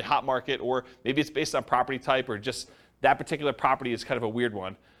it's a really hot market, or maybe it's based on property type, or just that particular property is kind of a weird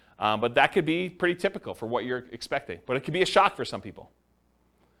one. But that could be pretty typical for what you're expecting. But it could be a shock for some people.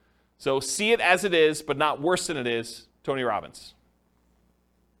 So see it as it is, but not worse than it is, Tony Robbins.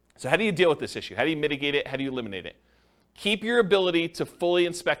 So how do you deal with this issue? How do you mitigate it? How do you eliminate it? Keep your ability to fully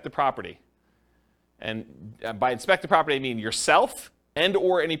inspect the property. And by inspect the property, I mean yourself and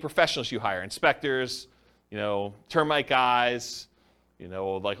or any professionals you hire, inspectors, termite guys,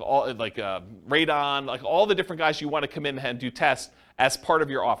 radon, like all the different guys you want to come in and do tests as part of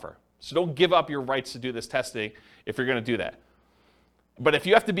your offer. So don't give up your rights to do this testing if you're going to do that. But if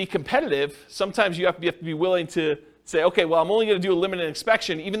you have to be competitive, sometimes you have to be willing to say, okay, well, I'm only going to do a limited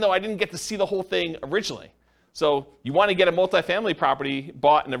inspection, even though I didn't get to see the whole thing originally. So you want to get a multifamily property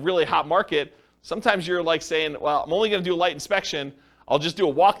bought in a really hot market. Sometimes you're like saying, well, I'm only going to do a light inspection. I'll just do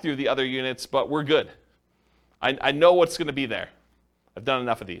a walkthrough of the other units, but we're good. I know what's going to be there. I've done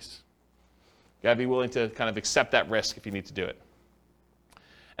enough of these. You got to be willing to kind of accept that risk if you need to do it.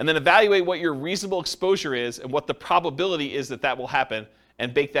 And then evaluate what your reasonable exposure is and what the probability is that will happen,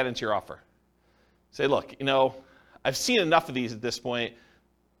 and bake that into your offer. Say, look, I've seen enough of these at this point.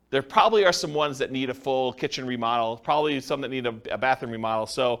 There probably are some ones that need a full kitchen remodel, probably some that need a bathroom remodel.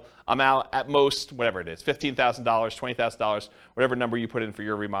 So I'm out at most, whatever it is, $15,000, $20,000, whatever number you put in for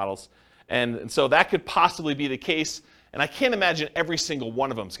your remodels. And so that could possibly be the case. And I can't imagine every single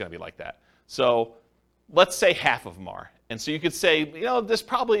one of them is going to be like that. So let's say half of them are. And so you could say, there's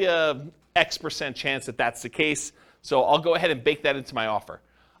probably a X% chance that that's the case. So I'll go ahead and bake that into my offer.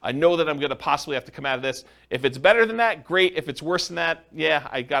 I know that I'm going to possibly have to come out of this. If it's better than that, great. If it's worse than that, yeah,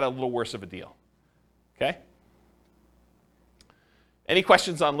 I got a little worse of a deal. Okay? Any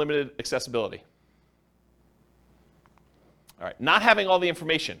questions on limited accessibility? All right, not having all the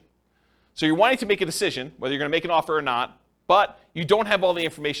information. So you're wanting to make a decision, whether you're going to make an offer or not, but you don't have all the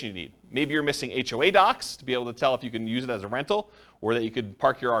information you need. Maybe you're missing HOA docs to be able to tell if you can use it as a rental, or that you could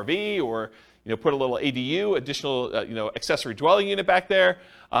park your RV, or put a little ADU, additional accessory dwelling unit back there.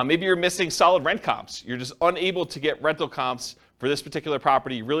 Maybe you're missing solid rent comps. You're just unable to get rental comps for this particular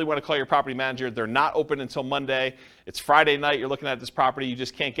property. You really want to call your property manager. They're not open until Monday. It's Friday night. You're looking at this property. You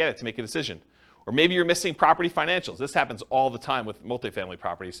just can't get it to make a decision. Or maybe you're missing property financials. This happens all the time with multifamily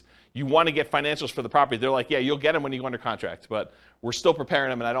properties. You want to get financials for the property. They're like, yeah, you'll get them when you go under contract, but we're still preparing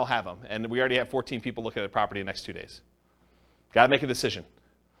them and I don't have them. And we already have 14 people looking at the property in the next 2 days. Got to make a decision.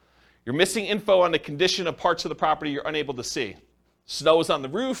 You're missing info on the condition of parts of the property you're unable to see. Snow is on the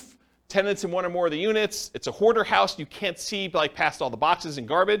roof, tenants in one or more of the units. It's a hoarder house. You can't see past all the boxes and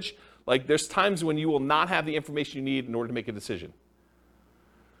garbage. There's times when you will not have the information you need in order to make a decision.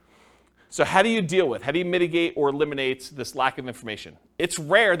 So how do you deal with, how do you mitigate or eliminate this lack of information? It's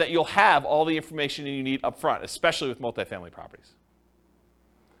rare that you'll have all the information you need up front, especially with multifamily properties.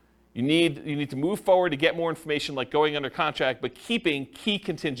 You need to move forward to get more information, like going under contract, but keeping key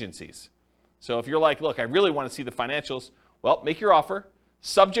contingencies. So if you're like, look, I really want to see the financials, well, make your offer,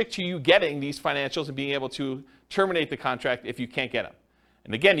 subject to you getting these financials and being able to terminate the contract if you can't get them.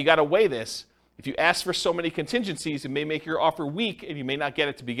 And again, you got to weigh this. If you ask for so many contingencies, it may make your offer weak and you may not get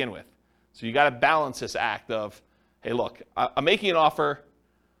it to begin with. So you got to balance this act of, hey, look, I'm making an offer.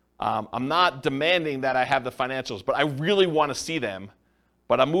 I'm not demanding that I have the financials, but I really want to see them.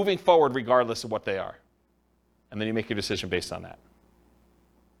 But I'm moving forward regardless of what they are. And then you make your decision based on that.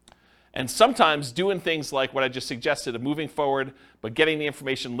 And sometimes doing things like what I just suggested of moving forward, but getting the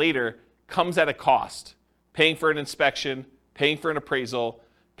information later comes at a cost. Paying for an inspection, paying for an appraisal,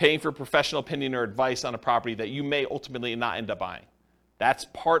 paying for professional opinion or advice on a property that you may ultimately not end up buying. That's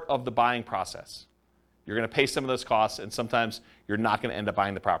part of the buying process. You're going to pay some of those costs, and sometimes you're not going to end up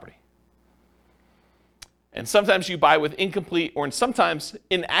buying the property. And sometimes you buy with incomplete or sometimes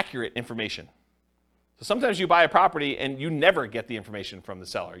inaccurate information. So sometimes you buy a property and you never get the information from the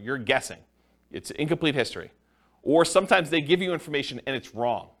seller. You're guessing. It's incomplete history. Or sometimes they give you information and it's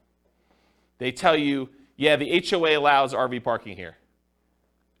wrong. They tell you, yeah, the HOA allows RV parking here.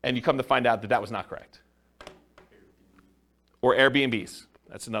 And you come to find out that that was not correct. Or Airbnbs.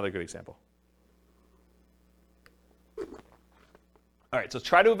 That's another good example. All right, so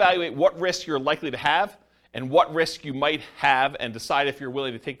try to evaluate what risk you're likely to have and what risk you might have and decide if you're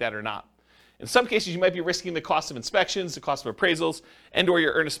willing to take that or not. In some cases, you might be risking the cost of inspections, the cost of appraisals, and or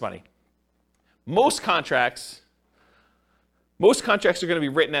your earnest money. Most contracts are going to be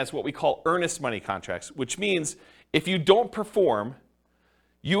written as what we call earnest money contracts, which means if you don't perform,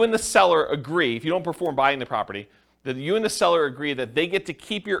 you and the seller agree, if you don't perform buying the property, that you and the seller agree that they get to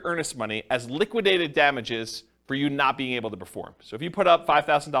keep your earnest money as liquidated damages for you not being able to perform. So if you put up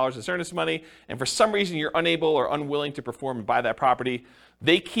 $5,000 as earnest money and for some reason you're unable or unwilling to perform and buy that property,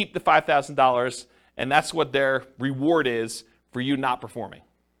 they keep the $5,000 and that's what their reward is for you not performing.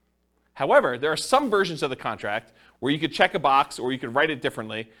 However, there are some versions of the contract where you could check a box or you could write it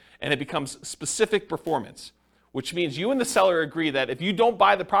differently and it becomes specific performance, which means you and the seller agree that if you don't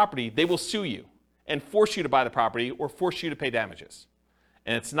buy the property, they will sue you and force you to buy the property or force you to pay damages.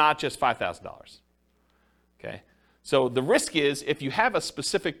 And it's not just $5,000. Okay? So the risk is if you have a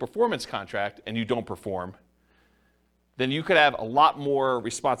specific performance contract and you don't perform, then you could have a lot more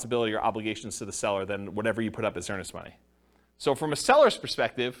responsibility or obligations to the seller than whatever you put up as earnest money. So from a seller's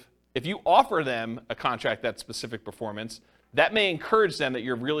perspective, if you offer them a contract that's specific performance, that may encourage them that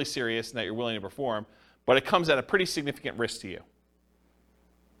you're really serious and that you're willing to perform, but it comes at a pretty significant risk to you.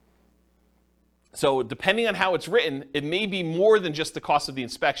 So depending on how it's written, it may be more than just the cost of the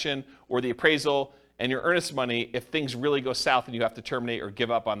inspection or the appraisal and your earnest money if things really go south and you have to terminate or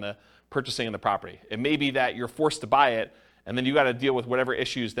give up on the purchasing of the property. It may be that you're forced to buy it and then you got to deal with whatever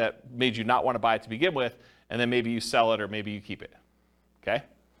issues that made you not want to buy it to begin with, and then maybe you sell it or maybe you keep it. Okay?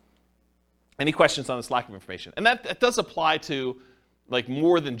 Any questions on this lack of information? And that does apply to like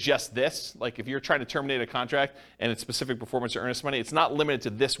more than just this. Like if you're trying to terminate a contract and it's specific performance or earnest money, it's not limited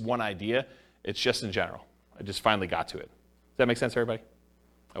to this one idea. It's just in general. I just finally got to it. Does that make sense, everybody?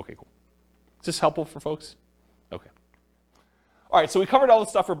 Okay, cool. Is this helpful for folks? Okay. All right, so we covered all the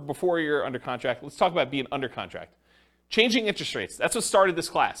stuff for before you're under contract. Let's talk about being under contract. Changing interest rates. That's what started this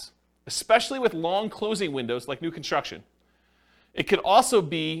class, especially with long closing windows like new construction. It could also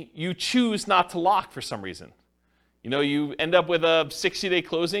be you choose not to lock for some reason. You know, you end up with a 60-day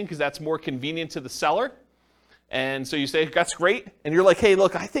closing because that's more convenient to the seller. And so you say, that's great. And you're like, hey,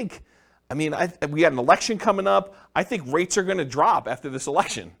 look, we got an election coming up. I think rates are going to drop after this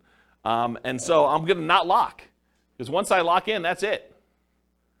election. And so I'm going to not lock. Because once I lock in, that's it.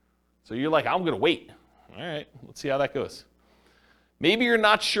 So you're like, I'm going to wait. All right, let's see how that goes. Maybe you're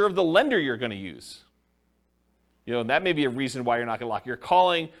not sure of the lender you're going to use. You know, that may be a reason why you're not going to lock. You're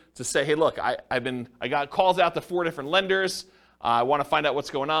calling to say, hey, look, I got calls out to 4 different lenders. I want to find out what's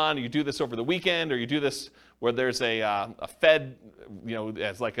going on. You do this over the weekend, or you do this where there's a Fed, you know,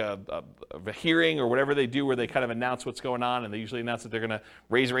 as like a hearing or whatever they do where they kind of announce what's going on, and they usually announce that they're going to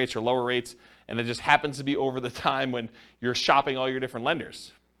raise rates or lower rates, and it just happens to be over the time when you're shopping all your different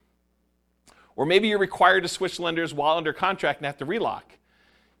lenders. Or maybe you're required to switch lenders while under contract and have to relock.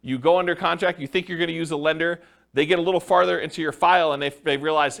 You go under contract, you think you're going to use a lender, they get a little farther into your file and they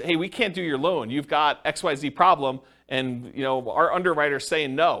realize, hey, we can't do your loan. You've got XYZ problem, and you know our underwriter's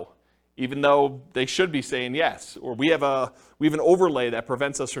saying no, even though they should be saying yes. Or we have an overlay that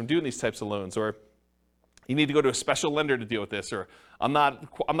prevents us from doing these types of loans. Or you need to go to a special lender to deal with this. Or I'm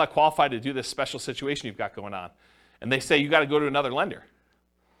not qualified to do this special situation you've got going on. And they say you got to go to another lender.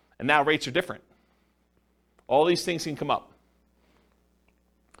 And now rates are different. All these things can come up.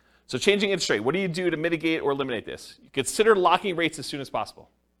 So changing interest rate, what do you do to mitigate or eliminate this? You consider locking rates as soon as possible.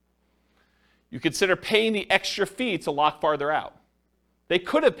 You consider paying the extra fee to lock farther out. They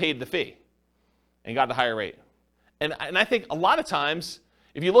could have paid the fee and got a higher rate. And I think a lot of times,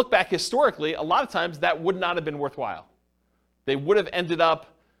 if you look back historically, a lot of times that would not have been worthwhile. They would have ended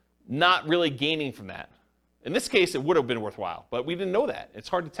up not really gaining from that. In this case, it would have been worthwhile, but we didn't know that. It's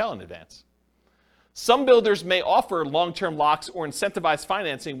hard to tell in advance. Some builders may offer long-term locks or incentivized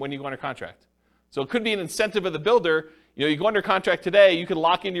financing when you go under contract. So it could be an incentive of the builder. You know, you go under contract today, you can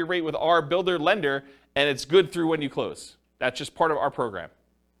lock in your rate with our builder lender, and it's good through when you close. That's just part of our program.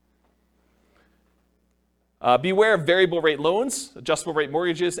 Beware of variable rate loans, adjustable rate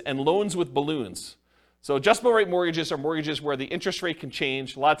mortgages, and loans with balloons. So adjustable rate mortgages are mortgages where the interest rate can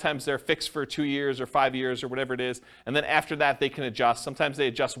change. A lot of times they're fixed for 2 years or 5 years or whatever it is. And then after that, they can adjust. Sometimes they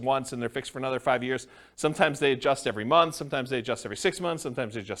adjust once and they're fixed for another 5 years. Sometimes they adjust every month. Sometimes they adjust every 6 months.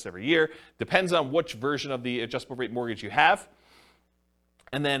 Sometimes they adjust every year. Depends on which version of the adjustable rate mortgage you have.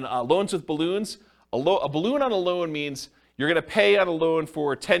 And then loans with balloons. A balloon on a loan means you're going to pay on a loan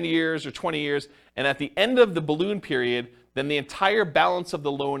for 10 years or 20 years. And at the end of the balloon period, then the entire balance of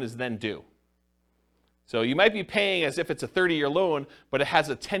the loan is then due. So you might be paying as if it's a 30-year loan, but it has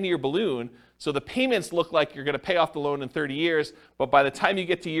a 10-year balloon. So the payments look like you're going to pay off the loan in 30 years, but by the time you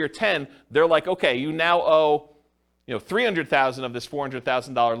get to year 10, they're like, okay, you now owe $300,000 of this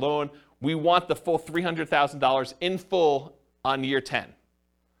 $400,000 loan. We want the full $300,000 in full on year 10.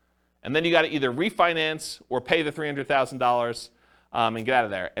 And then you got to either refinance or pay the $300,000 and get out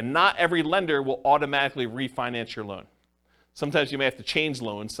of there. And not every lender will automatically refinance your loan. Sometimes you may have to change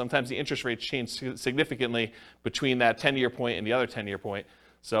loans. Sometimes the interest rates change significantly between that 10-year point and the other 10-year point.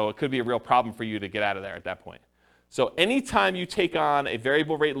 So it could be a real problem for you to get out of there at that point. So anytime you take on a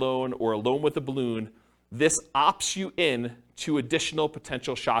variable rate loan or a loan with a balloon, this opts you in to additional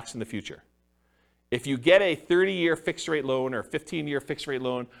potential shocks in the future. If you get a 30-year fixed rate loan or a 15-year fixed rate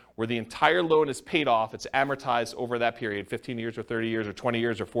loan where the entire loan is paid off, it's amortized over that period, 15 years or 30 years or 20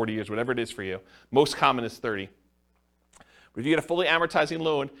 years or 40 years, whatever it is for you. Most common is 30. But if you get a fully amortizing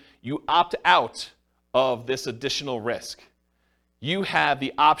loan, you opt out of this additional risk. You have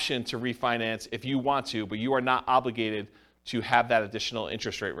the option to refinance if you want to, but you are not obligated to have that additional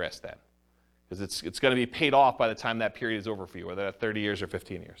interest rate risk then. Because it's going to be paid off by the time that period is over for you, whether that's 30 years or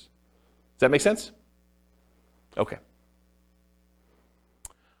 15 years. Does that make sense? Okay.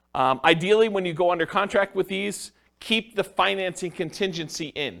 Ideally, when you go under contract with these, keep the financing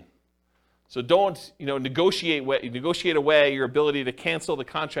contingency in. So don't negotiate away your ability to cancel the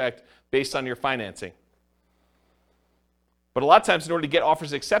contract based on your financing. But a lot of times in order to get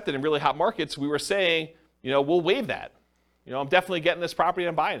offers accepted in really hot markets, we were saying, we'll waive that. I'm definitely getting this property and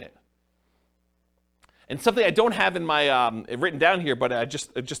I'm buying it. And something I don't have in my written down here, but it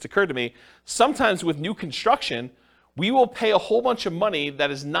just occurred to me, sometimes with new construction, we will pay a whole bunch of money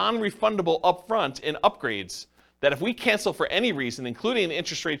that is non-refundable upfront in upgrades that if we cancel for any reason, including the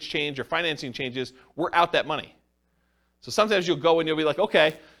interest rates change or financing changes, we're out that money. So sometimes you'll go and you'll be like,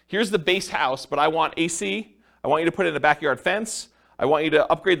 okay, here's the base house, but I want AC. I want you to put in a backyard fence. I want you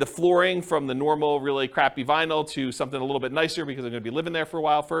to upgrade the flooring from the normal, really crappy vinyl to something a little bit nicer because I'm going to be living there for a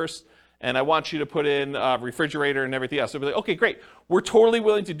while first. And I want you to put in a refrigerator and everything else. So we'll be like, okay, great. We're totally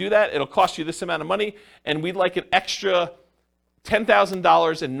willing to do that. It'll cost you this amount of money. And we'd like an extra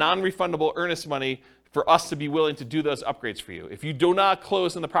 $10,000 in non-refundable earnest money for us to be willing to do those upgrades for you. If you do not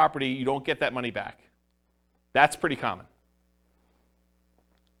close on the property, you don't get that money back. That's pretty common.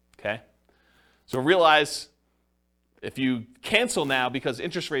 Okay? So realize if you cancel now because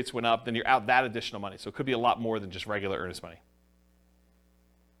interest rates went up, then you're out that additional money. So it could be a lot more than just regular earnest money.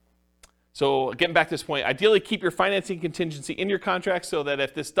 So getting back to this point, ideally keep your financing contingency in your contract so that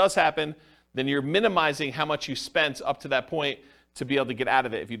if this does happen, then you're minimizing how much you spent up to that point to be able to get out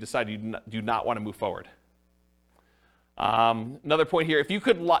of it if you decide you do not want to move forward. Another point here, if you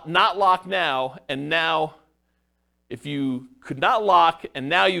could not lock now, and now if you could not lock and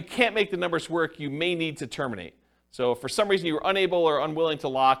now you can't make the numbers work, you may need to terminate. So if for some reason you were unable or unwilling to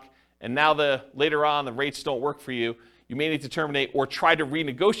lock, and now later on the rates don't work for you, you may need to terminate or try to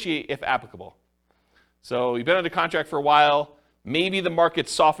renegotiate if applicable. So you've been under contract for a while. Maybe the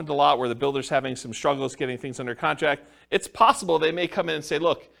market's softened a lot where the builder's having some struggles getting things under contract. It's possible they may come in and say,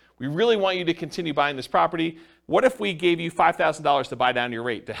 look, we really want you to continue buying this property. What if we gave you $5,000 to buy down your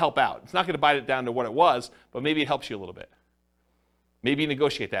rate to help out? It's not going to buy it down to what it was, but maybe it helps you a little bit. Maybe you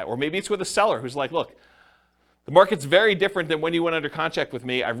negotiate that. Or maybe it's with a seller who's like, look, the market's very different than when you went under contract with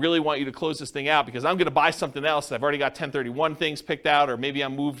me. I really want you to close this thing out because I'm going to buy something else. I've already got 1031 things picked out, or maybe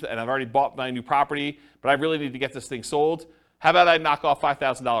I'm moved and I've already bought my new property, but I really need to get this thing sold. How about I knock off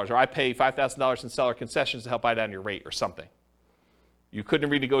 $5,000, or I pay $5,000 in seller concessions to help buy down your rate or something? You couldn't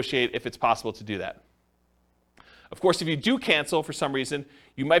renegotiate if it's possible to do that. Of course, if you do cancel for some reason,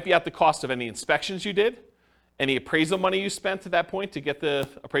 you might be at the cost of any inspections you did, any appraisal money you spent to that point to get the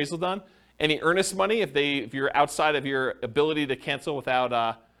appraisal done, any earnest money if you're outside of your ability to cancel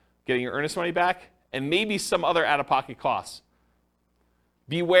without getting your earnest money back, and maybe some other out-of-pocket costs.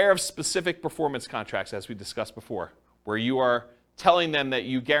 Beware of specific performance contracts, as we discussed before, where you are telling them that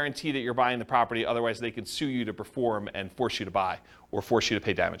you guarantee that you're buying the property, otherwise they can sue you to perform and force you to buy or force you to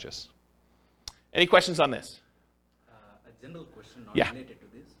pay damages. Any questions on this? A general question not Yeah. related to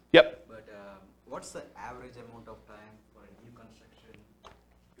this. Yep. But what's the average amount of time for a new construction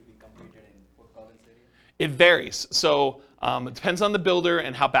to be completed in Fort Collins area? It varies. So it depends on the builder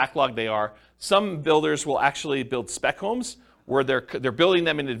and how backlogged they are. Some builders will actually build spec homes where they're building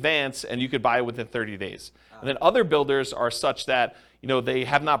them in advance and you could buy it within 30 days. And then other builders are such that they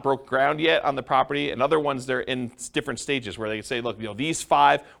have not broke ground yet on the property, and other ones they're in different stages where they can say, look, these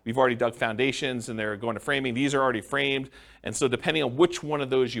 5, we've already dug foundations and they're going to framing. These are already framed. And so depending on which one of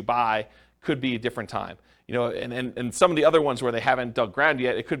those you buy could be a different time. and some of the other ones where they haven't dug ground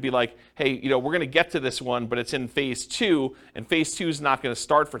yet, it could be like, hey, we're going to get to this one, but it's in phase 2, and phase 2 is not going to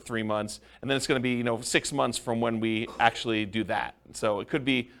start for 3 months, and then it's going to be 6 months from when we actually do that. So it could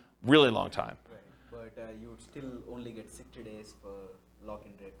be really long time. Right. But you would still only get 60 days for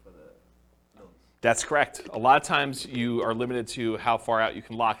lock-in rate for the loans. That's correct. A lot of times you are limited to how far out you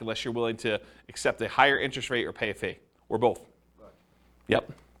can lock unless you're willing to accept a higher interest rate or pay a fee, or both. Right.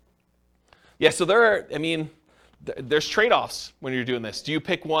 Yep. Yeah, so there's trade-offs when you're doing this. Do you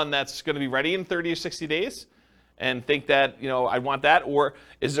pick one that's going to be ready in 30 or 60 days and think that, I want that? Or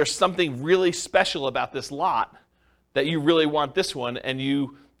is there something really special about this lot that you really want this one and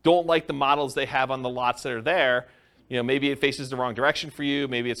you don't like the models they have on the lots that are there? Maybe it faces the wrong direction for you.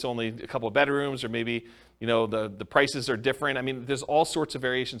 Maybe it's only a couple of bedrooms, or maybe, the prices are different. There's all sorts of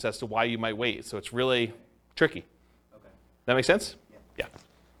variations as to why you might wait. So it's really tricky. Okay. That make sense? Yeah.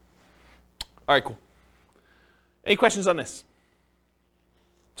 All right, cool. Any questions on this?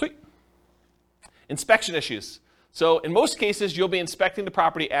 Sweet. Inspection issues. So in most cases, you'll be inspecting the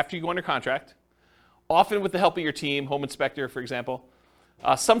property after you go under contract, often with the help of your team, home inspector, for example.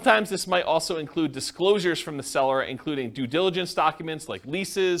 Sometimes this might also include disclosures from the seller, including due diligence documents like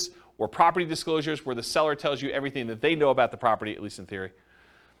leases or property disclosures where the seller tells you everything that they know about the property, at least in theory.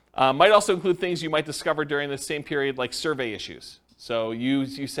 Might also include things you might discover during the same period, like survey issues. So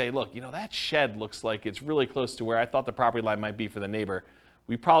you say, look, that shed looks like it's really close to where I thought the property line might be for the neighbor.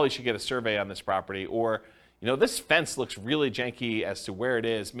 We probably should get a survey on this property. Or, this fence looks really janky as to where it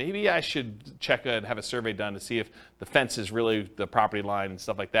is. Maybe I should check and have a survey done to see if the fence is really the property line and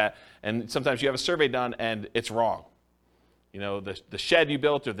stuff like that. And sometimes you have a survey done and it's wrong. The shed you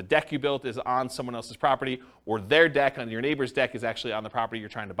built or the deck you built is on someone else's property, or their deck on your neighbor's deck is actually on the property you're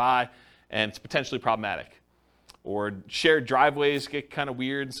trying to buy, and it's potentially problematic. Or shared driveways get kind of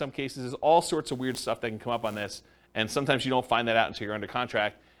weird in some cases. There's all sorts of weird stuff that can come up on this, and sometimes you don't find that out until you're under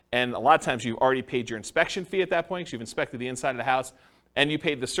contract. And a lot of times you've already paid your inspection fee at that point, because you've inspected the inside of the house, and you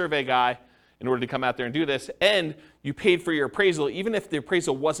paid the survey guy in order to come out there and do this, and you paid for your appraisal, even if the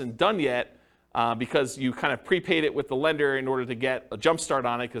appraisal wasn't done yet, because you kind of prepaid it with the lender in order to get a jump start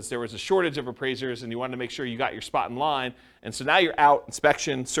on it, because there was a shortage of appraisers and you wanted to make sure you got your spot in line. And so now you're out,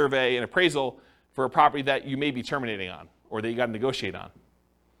 inspection, survey, and appraisal for a property that you may be terminating on or that you got to negotiate on.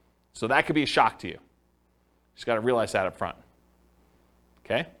 So that could be a shock to you. You just got to realize that up front.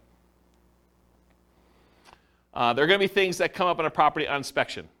 Okay? There are going to be things that come up on a property on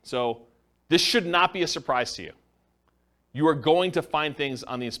inspection. So this should not be a surprise to you. You are going to find things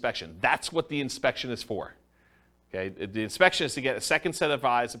on the inspection. That's what the inspection is for. Okay? The inspection is to get a second set of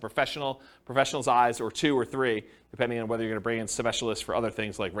eyes, a professional's eyes, or 2 or 3, depending on whether you're going to bring in specialists for other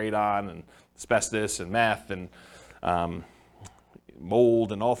things like radon and asbestos and meth and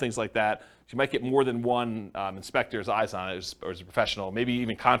mold and all things like that. You might get more than one inspector's eyes on it or as a professional. Maybe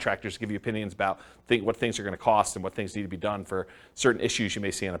even contractors give you opinions about what things are going to cost and what things need to be done for certain issues you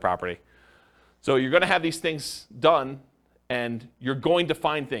may see on the property. So you're going to have these things done, and you're going to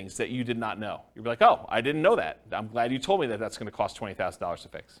find things that you did not know. You'll be like, oh, I didn't know that. I'm glad you told me that that's going to cost $20,000 to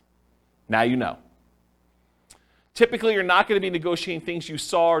fix. Now you know. Typically, you're not going to be negotiating things you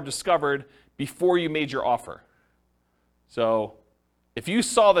saw or discovered before you made your offer. So if you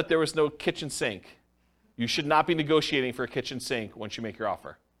saw that there was no kitchen sink, you should not be negotiating for a kitchen sink once you make your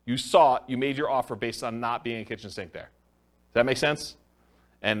offer. You saw it, you made your offer based on not being a kitchen sink there. Does that make sense?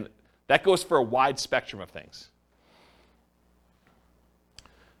 And that goes for a wide spectrum of things.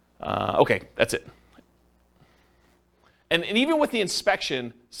 Okay, that's it. And even with the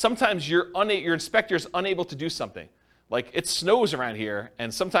inspection, sometimes your inspector is unable to do something. Like it snows around here,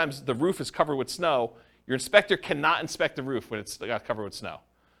 and sometimes the roof is covered with snow. Your inspector cannot inspect the roof when it's got covered with snow.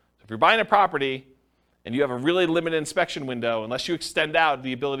 So if you're buying a property and you have a really limited inspection window, unless you extend out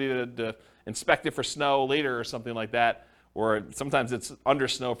the ability to inspect it for snow later or something like that, or sometimes it's under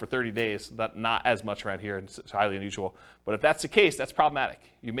snow for 30 days, not as much around here, it's highly unusual. But if that's the case, that's problematic.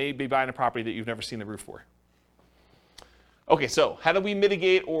 You may be buying a property that you've never seen the roof for. Okay, so how do we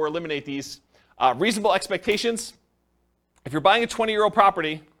mitigate or eliminate these? Reasonable expectations. If you're buying a 20-year-old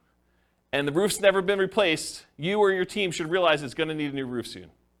property and the roof's never been replaced, you or your team should realize it's going to need a new roof soon.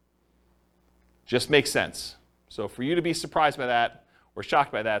 Just makes sense. So for you to be surprised by that or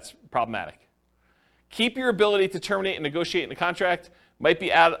shocked by that's problematic. Keep your ability to terminate and negotiate in a contract. Might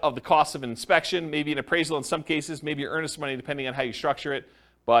be out of the cost of an inspection, maybe an appraisal in some cases, maybe your earnest money depending on how you structure it.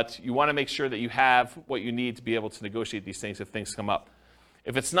 But you want to make sure that you have what you need to be able to negotiate these things if things come up.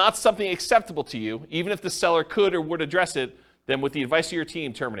 If it's not something acceptable to you, even if the seller could or would address it, then with the advice of your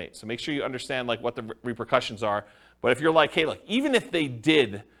team, terminate. So make sure you understand like what the repercussions are. But if you're like, hey, look, even if they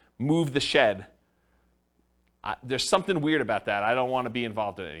did move the shed there's something weird about that. I don't want to be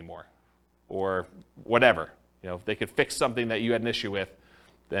involved in it anymore, or whatever. If they could fix something that you had an issue with,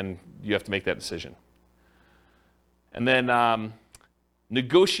 then you have to make that decision. And then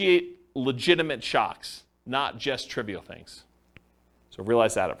negotiate legitimate shocks, not just trivial things. So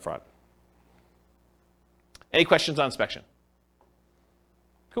realize that up front. Any questions on inspection?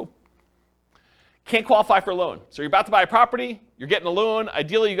 Cool. Can't qualify for a loan. So you're about to buy a property, you're getting a loan.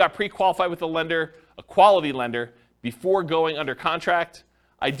 Ideally, you got pre-qualified with a lender, a quality lender, before going under contract.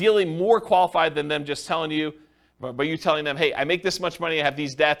 Ideally, more qualified than them just telling you, but you telling them, hey, I make this much money, I have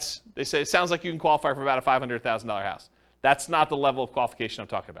these debts. They say, it sounds like you can qualify for about a $500,000 house. That's not the level of qualification I'm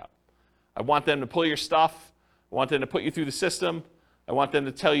talking about. I want them to pull your stuff. I want them to put you through the system. I want them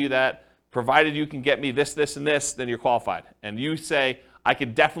to tell you that provided you can get me this, this, and this, then you're qualified. And you say, I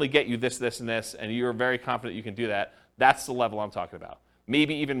can definitely get you this, this, and this, and you're very confident you can do that. That's the level I'm talking about.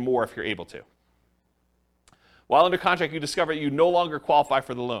 Maybe even more if you're able to. While under contract, you discover you no longer qualify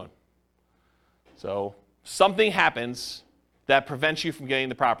for the loan. So something happens that prevents you from getting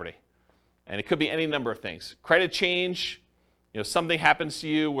the property. And it could be any number of things. Credit change, something happens to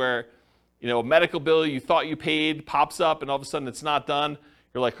you where, a medical bill you thought you paid pops up and all of a sudden it's not done.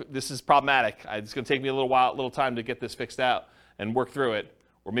 You're like, this is problematic. It's going to take me a little time to get this fixed out and work through it.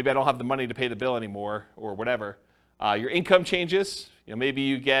 Or maybe I don't have the money to pay the bill anymore or whatever. Your income changes. Maybe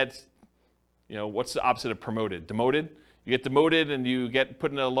you get, what's the opposite of promoted? Demoted. You get demoted and you get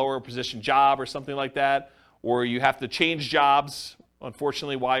put in a lower position job or something like that. Or you have to change jobs.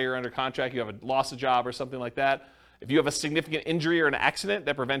 Unfortunately, while you're under contract, you have a loss of job or something like that. If you have a significant injury or an accident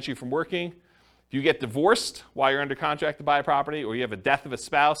that prevents you from working, if you get divorced while you're under contract to buy a property, or you have a death of a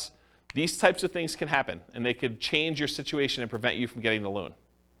spouse, these types of things can happen, and they could change your situation and prevent you from getting the loan.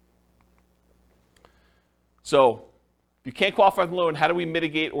 So, if you can't qualify for the loan, how do we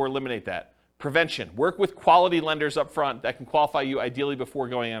mitigate or eliminate that? Prevention. Work with quality lenders up front that can qualify you ideally before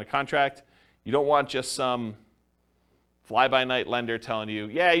going on a contract. You don't want just some fly-by-night lender telling you,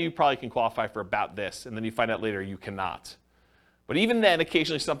 yeah, you probably can qualify for about this, and then you find out later you cannot. But even then,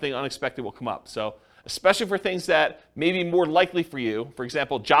 occasionally something unexpected will come up. So especially for things that may be more likely for you, for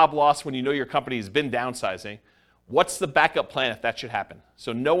example, job loss when you know your company has been downsizing, what's the backup plan if that should happen?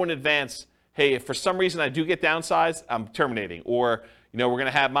 So know in advance, hey, if for some reason I do get downsized, I'm terminating. Or we're going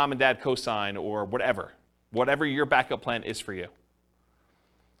to have mom and dad co-sign or whatever your backup plan is for you.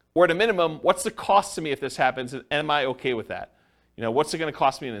 Or at a minimum, what's the cost to me if this happens, and am I okay with that? What's it going to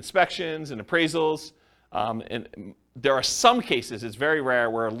cost me in inspections and appraisals? And there are some cases, it's very rare,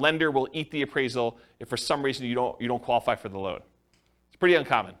 where a lender will eat the appraisal if for some reason you don't qualify for the loan. It's pretty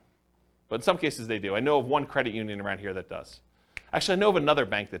uncommon, but in some cases they do. I know of one credit union around here that does. Actually, I know of another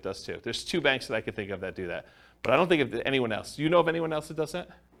bank that does too. There's 2 banks that I could think of that do that, but I don't think of anyone else. Do you know of anyone else that does that?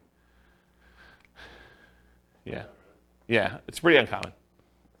 Yeah, it's pretty uncommon.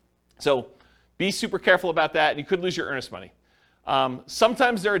 So be super careful about that, and you could lose your earnest money.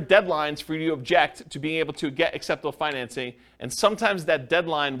 Sometimes there are deadlines for you to object to being able to get acceptable financing, and sometimes that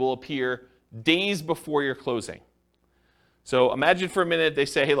deadline will appear days before your closing. So imagine for a minute they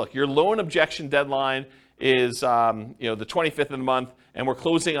say, hey, look, your loan objection deadline is the 25th of the month, and we're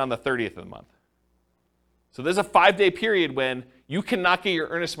closing on the 30th of the month. So there's a 5-day period when you cannot get your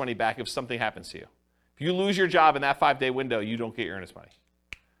earnest money back if something happens to you. If you lose your job in that 5-day window, you don't get your earnest money.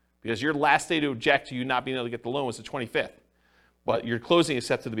 Because your last day to object to you not being able to get the loan was the 25th. But your closing is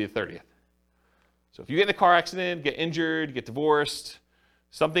set to be the 30th. So if you get in a car accident, get injured, get divorced,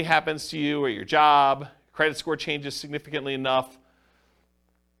 something happens to you or your job, credit score changes significantly enough,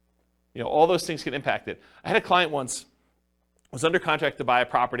 all those things can impact it. I had a client once, was under contract to buy a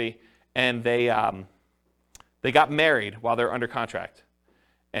property, and they got married while they were under contract.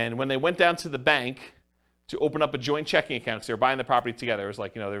 And when they went down to the bank to open up a joint checking account, because they were buying the property together, it was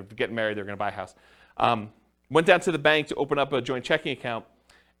like, they're getting married, they're going to buy a house. Went down to the bank to open up a joint checking account,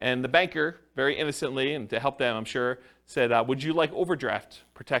 and the banker, very innocently, and to help them, I'm sure, said, would you like overdraft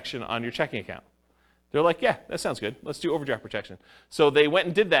protection on your checking account? They're like, yeah, that sounds good. Let's do overdraft protection. So they went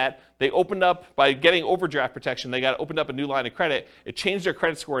and did that. They opened up, by getting overdraft protection, they opened up a new line of credit. It changed their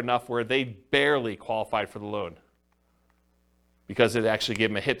credit score enough where they barely qualified for the loan because it actually gave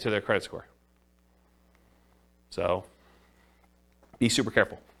them a hit to their credit score. So be super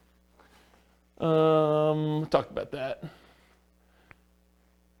careful. Talked about that.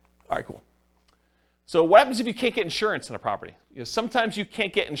 All right, cool. So what happens if you can't get insurance on a property? Sometimes you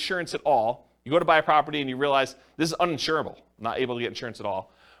can't get insurance at all. You go to buy a property and you realize this is uninsurable, not able to get insurance at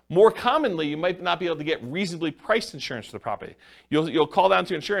all. More commonly, you might not be able to get reasonably priced insurance for the property. You'll call down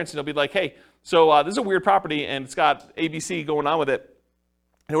to insurance and they'll be like, hey, so this is a weird property and it's got ABC going on with it.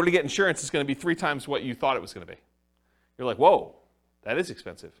 in order to get insurance, it's going to be 3 times what you thought it was going to be. You're like, whoa, that is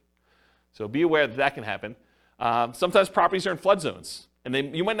expensive. So be aware that that can happen. Sometimes properties are in flood zones,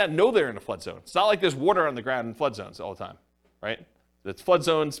 and you might not know they're in a flood zone. It's not like there's water on the ground in flood zones all the time, right? It's flood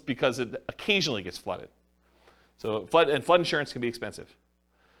zones because it occasionally gets flooded. So flood insurance can be expensive.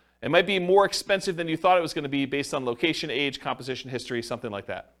 It might be more expensive than you thought it was going to be based on location, age, composition, history, something like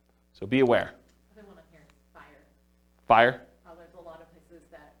that. So be aware. Other one on here is fire. Fire? There's a lot of places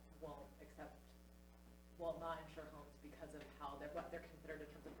that will not insure homes because of what they're considered in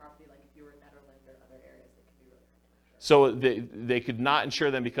terms of property. Like if you were in Netherlands or other areas, it can be really hard to insure. So they could not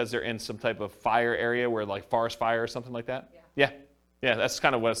insure them because they're in some type of fire area where like forest fire or something like that? Yeah. Yeah, that's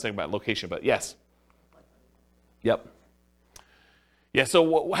kind of what I was thinking about location, but yes. Yep. Yeah,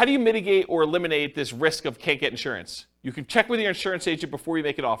 so how do you mitigate or eliminate this risk of can't get insurance? You can check with your insurance agent before you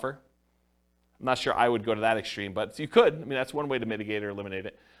make an offer. I'm not sure I would go to that extreme, but you could. I mean, that's one way to mitigate or eliminate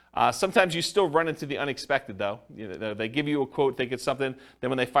it. Sometimes you still run into the unexpected, though. They give you a quote, think it's something, then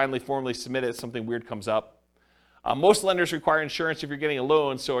when they finally formally submit it, something weird comes up. Most lenders require insurance if you're getting a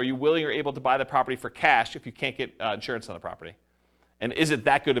loan, so are you willing or able to buy the property for cash if you can't get insurance on the property? And is it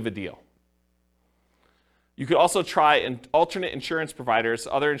that good of a deal? You could also try alternate insurance providers,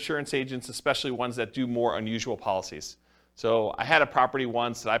 other insurance agents, especially ones that do more unusual policies. So I had a property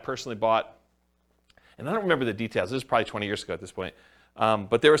once that I personally bought, and I don't remember the details. This is probably 20 years ago at this point.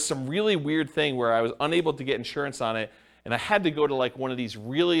 But there was some really weird thing where I was unable to get insurance on it, and I had to go to like one of these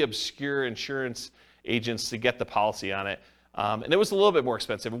really obscure insurance agents to get the policy on it. And it was a little bit more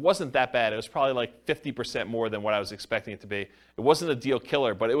expensive. It wasn't that bad. It was probably like 50% more than what I was expecting it to be. It wasn't a deal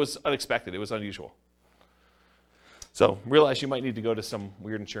killer, but it was unexpected. It was unusual. So realize you might need to go to some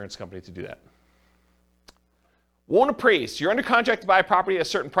weird insurance company to do that. Won't appraise. You're under contract to buy a property at a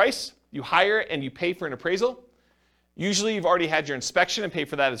certain price. You hire it and you pay for an appraisal. Usually you've already had your inspection and pay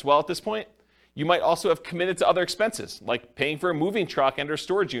for that as well at this point. You might also have committed to other expenses, like paying for a moving truck and or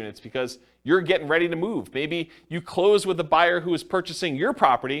storage units because you're getting ready to move. Maybe you close with a buyer who is purchasing your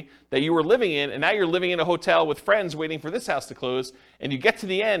property that you were living in, and now you're living in a hotel with friends waiting for this house to close, and you get to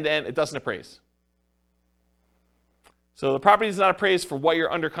the end and it doesn't appraise. So the property is not appraised for what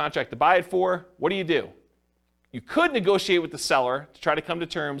you're under contract to buy it for. What do? You could negotiate with the seller to try to come to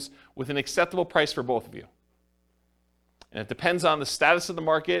terms with an acceptable price for both of you. And it depends on the status of the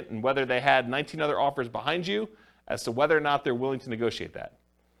market and whether they had 19 other offers behind you as to whether or not they're willing to negotiate that.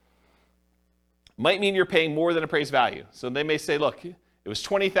 Might mean you're paying more than appraised value. So they may say, look, it was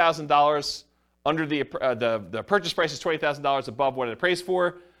 $20,000 under the purchase price is $20,000 above what it appraised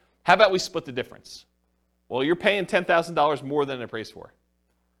for. How about we split the difference? Well, you're paying $10,000 more than it appraised for.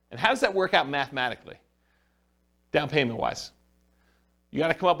 And how does that work out mathematically, down payment-wise? You got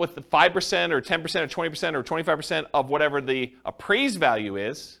to come up with the 5% or 10% or 20% or 25% of whatever the appraised value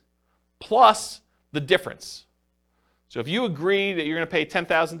is, plus the difference. So if you agree that you're going to pay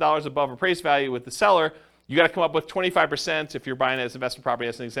 $10,000 above appraised value with the seller, you got to come up with 25%, if you're buying it as investment property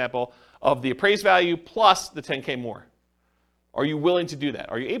as an example, of the appraised value plus the $10K more. Are you willing to do that?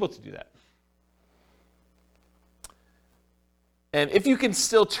 Are you able to do that? And if you can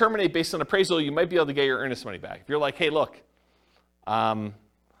still terminate based on appraisal, you might be able to get your earnest money back. If you're like, hey, look, I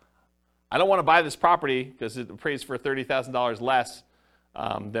don't want to buy this property because it appraised for $30,000 less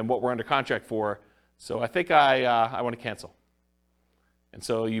than what we're under contract for, so I think I want to cancel. And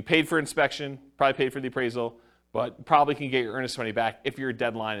so you paid for inspection, probably paid for the appraisal, but probably can get your earnest money back if your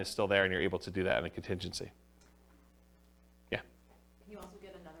deadline is still there and you're able to do that in a contingency. Yeah? Can you also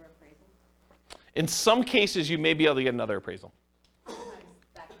get another appraisal? In some cases, you may be able to get another appraisal. Sometimes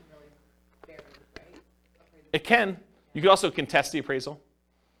that can really vary, right? Appraisal. It can. You could also contest the appraisal.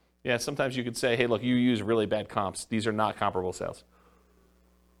 Yeah, sometimes you could say, hey, look, you use really bad comps. These are not comparable sales.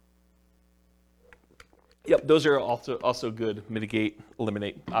 Yep, those are also good mitigate,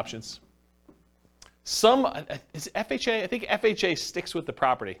 eliminate options. Is FHA? I think FHA sticks with the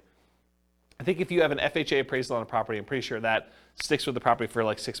property. I think if you have an FHA appraisal on a property, I'm pretty sure that sticks with the property for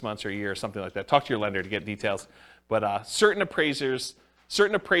like 6 months or a year or something like that. Talk to your lender to get details. But certain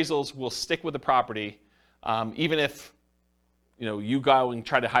appraisals will stick with the property, even if you go and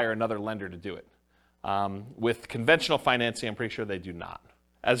try to hire another lender to do it. With conventional financing, I'm pretty sure they do not,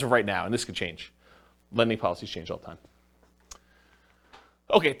 as of right now, and this could change. Lending policies change all the time.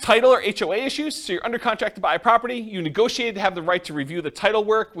 Okay, title or HOA issues. So you're under contract to buy a property. You negotiated to have the right to review the title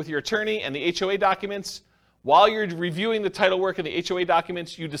work with your attorney and the HOA documents. While you're reviewing the title work and the HOA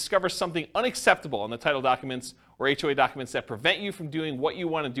documents, you discover something unacceptable in the title documents or HOA documents that prevent you from doing what you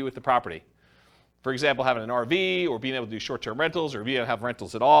want to do with the property. For example, having an RV or being able to do short-term rentals or being able to have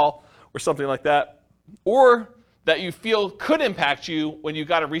rentals at all or something like that. Or that you feel could impact you when you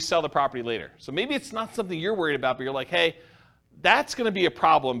got to resell the property later. So maybe it's not something you're worried about, but you're like, hey, that's going to be a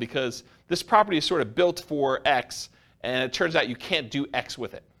problem because this property is sort of built for X, and it turns out you can't do X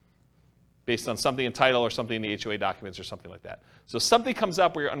with it based on something in title or something in the HOA documents or something like that. So something comes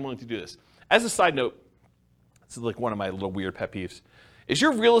up where you're unwilling to do this. As a side note, this is like one of my little weird pet peeves. Is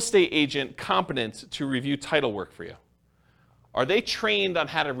your real estate agent competent to review title work for you? Are they trained on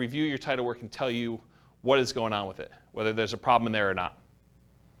how to review your title work and tell you what is going on with it, whether there's a problem in there or not?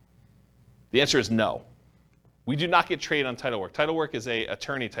 The answer is no. We do not get trained on title work. Title work is an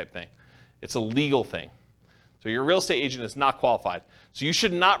attorney type thing. It's a legal thing. So your real estate agent is not qualified. So you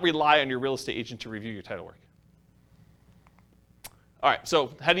should not rely on your real estate agent to review your title work. All right,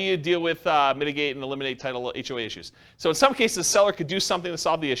 so how do you deal with, mitigate and eliminate title HOA issues? So in some cases, the seller could do something to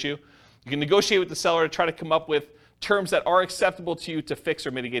solve the issue. You can negotiate with the seller to try to come up with terms that are acceptable to you to fix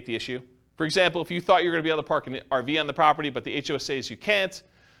or mitigate the issue. For example, if you thought you were going to be able to park an RV on the property, but the HOA says you can't,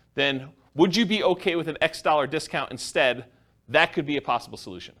 then would you be okay with an X dollar discount instead? That could be a possible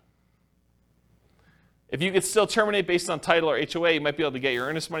solution. If you could still terminate based on title or HOA, you might be able to get your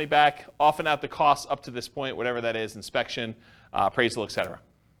earnest money back, often out the costs up to this point, whatever that is, inspection, appraisal, etc.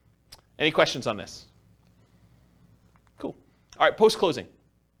 Any questions on this? Cool. All right, post-closing.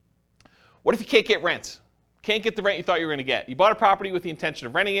 What if you can't get rent? Can't get the rent you thought you were going to get? You bought a property with the intention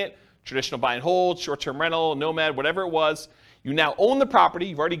of renting it, traditional buy and hold, short-term rental, nomad, whatever it was. You now own the property.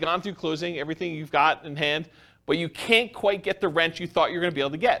 You've already gone through closing, everything you've got in hand, but you can't quite get the rent you thought you were going to be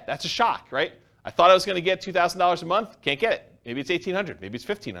able to get. That's a shock, right? I thought I was going to get $2,000 a month. Can't get it. Maybe it's $1,800. Maybe it's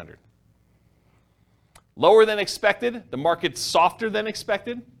 $1,500. Lower than expected. The market's softer than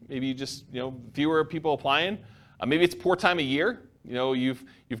expected. Maybe you just, fewer people applying. Maybe it's poor time of year. You've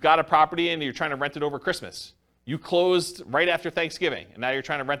got a property and you're trying to rent it over Christmas. You closed right after Thanksgiving, and now you're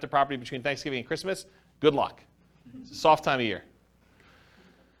trying to rent the property between Thanksgiving and Christmas. Good luck. It's a soft time of year.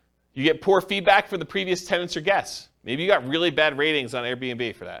 You get poor feedback from the previous tenants or guests. Maybe you got really bad ratings on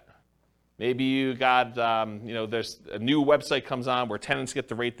Airbnb for that. Maybe you got, there's a new website comes on where tenants get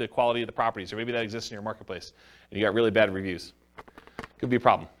to rate the quality of the properties, or maybe that exists in your marketplace, and you got really bad reviews. Could be a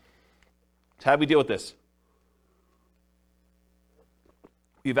problem. So how do we deal with this?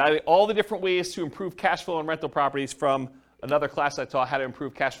 We evaluate all the different ways to improve cash flow on rental properties from another class I taught, How to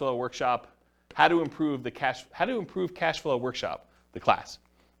Improve Cash Flow Workshop, How to Improve Cash Flow Workshop, the class.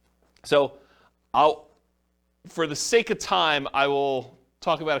 So for the sake of time, I will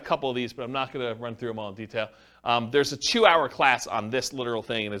talk about a couple of these, but I'm not going to run through them all in detail. There's a 2-hour class on this literal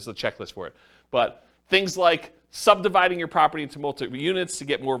thing, and there's a checklist for it. But things like subdividing your property into multiple units to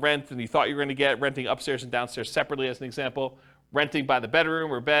get more rent than you thought you were going to get, renting upstairs and downstairs separately as an example, renting by the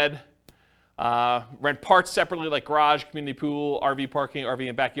bedroom or bed, rent parts separately like garage, community pool, RV parking, RV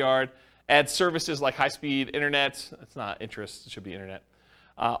and backyard, add services like high-speed internet. That's not interest, it should be internet.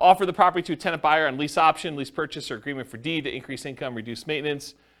 Offer the property to a tenant buyer on lease option, lease purchase, or agreement for deed to increase income, reduce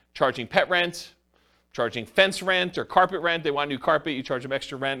maintenance, charging pet rent, charging fence rent or carpet rent. They want new carpet, you charge them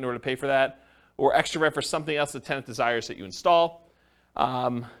extra rent in order to pay for that, or extra rent for something else the tenant desires that you install.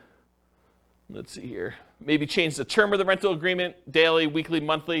 Let's see here. Maybe change the term of the rental agreement, daily, weekly,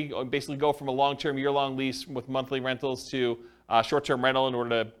 monthly, or basically go from a long-term, year-long lease with monthly rentals to short-term rental in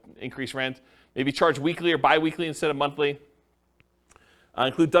order to increase rent. Maybe charge weekly or bi-weekly instead of monthly.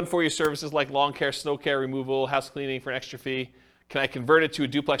 Include done-for-you services like lawn care, snow care, removal, house cleaning for an extra fee. Can I convert it to a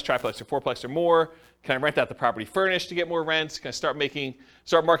duplex, triplex, or fourplex or more? Can I rent out the property furnished to get more rent? Can I start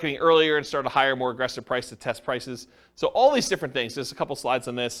marketing earlier and start a higher, more aggressive price to test prices? So all these different things. There's a couple slides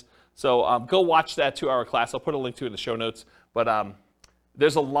on this. So go watch that 2-hour class. I'll put a link to it in the show notes. But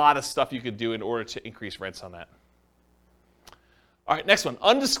there's a lot of stuff you could do in order to increase rents on that. All right, next one,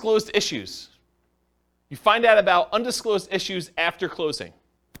 undisclosed issues. You find out about undisclosed issues after closing.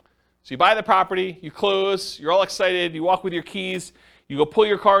 So you buy the property, you close, you're all excited, you walk with your keys, you go pull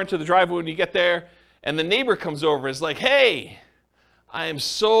your car into the driveway when you get there, and the neighbor comes over and is like, hey, I am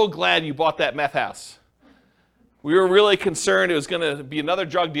so glad you bought that meth house. We were really concerned it was going to be another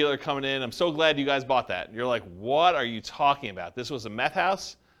drug dealer coming in. I'm so glad you guys bought that. And you're like, what are you talking about? This was a meth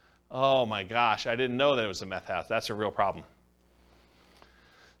house? Oh my gosh, I didn't know that it was a meth house. That's a real problem.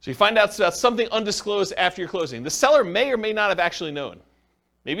 So you find out about something undisclosed after your closing. The seller may or may not have actually known.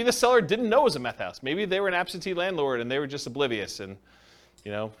 Maybe the seller didn't know it was a meth house. Maybe they were an absentee landlord and they were just oblivious, and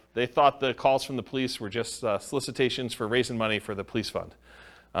they thought the calls from the police were just solicitations for raising money for the police fund,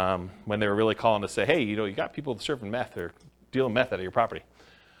 when they were really calling to say, hey, you got people serving meth or dealing meth out of your property.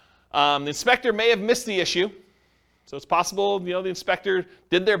 The inspector may have missed the issue. So it's possible the inspector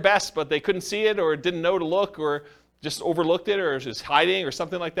did their best, but they couldn't see it or didn't know to look or just overlooked it or was just hiding or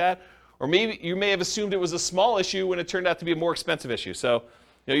something like that. Or maybe you may have assumed it was a small issue when it turned out to be a more expensive issue. So,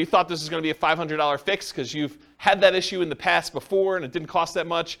 you thought this was going to be a $500 fix because you've had that issue in the past before and it didn't cost that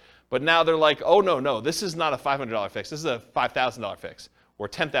much. But now they're like, oh, no, this is not a $500 fix. This is a $5,000 fix or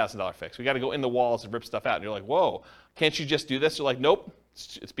 $10,000 fix. We got to go in the walls and rip stuff out. And you're like, whoa, can't you just do this? They're like, nope,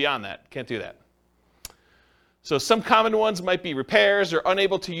 it's beyond that. Can't do that. So some common ones might be repairs or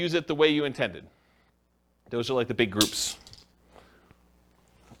unable to use it the way you intended. Those are like the big groups.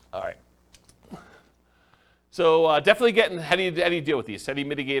 All right. So definitely how do you deal with these? How do you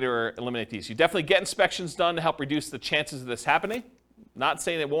mitigate or eliminate these? You definitely get inspections done to help reduce the chances of this happening. Not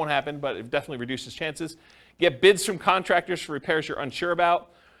saying it won't happen, but it definitely reduces chances. Get bids from contractors for repairs you're unsure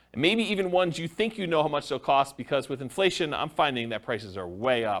about, and maybe even ones you think you know how much they'll cost, because with inflation, I'm finding that prices are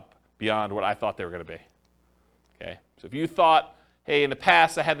way up beyond what I thought they were going to be. Okay, so if you thought, hey, in the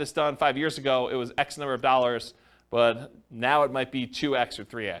past I had this done 5 years ago, it was X number of dollars, but now it might be 2X or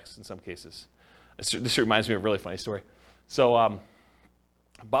 3X in some cases. This reminds me of a really funny story. So I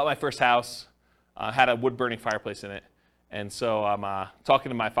bought my first house, had a wood-burning fireplace in it, and so I'm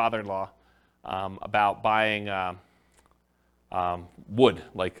talking to my father-in-law about buying wood,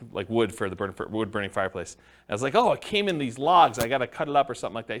 like wood for the wood-burning fireplace. And I was like, oh, it came in these logs. I got to cut it up or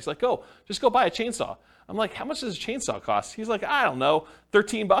something like that. He's like, oh, just go buy a chainsaw. I'm like, how much does a chainsaw cost? He's like, I don't know,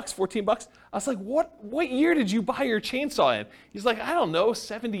 $13, $14. I was like, what year did you buy your chainsaw in? He's like, I don't know,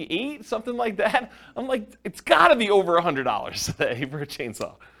 78, something like that. I'm like, it's got to be over $100 today for a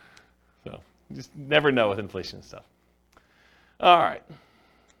chainsaw. So you just never know with inflation and stuff. All right.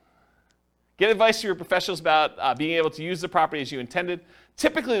 Get advice from your professionals about being able to use the property as you intended.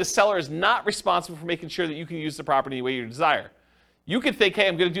 Typically, the seller is not responsible for making sure that you can use the property the way you desire. You could think, hey,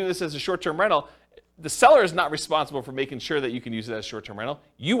 I'm going to do this as a short-term rental. The seller is not responsible for making sure that you can use it as a short-term rental.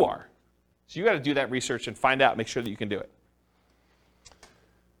 You are. So you got to do that research and find out, make sure that you can do it.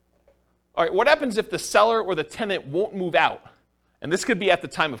 All right, what happens if the seller or the tenant won't move out? And this could be at the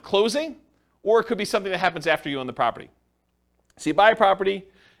time of closing, or it could be something that happens after you own the property. So you buy a property,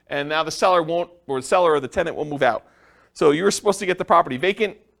 and now the seller or the tenant won't move out. So you were supposed to get the property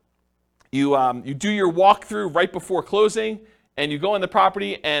vacant. You do your walkthrough right before closing, and you go in the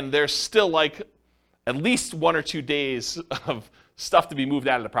property, and there's still like at least 1 or 2 days of stuff to be moved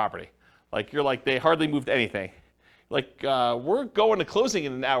out of the property. Like you're like, they hardly moved anything. Like, we're going to closing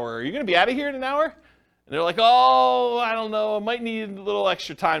in an hour. Are you going to be out of here in an hour? And they're like, oh, I don't know. I might need a little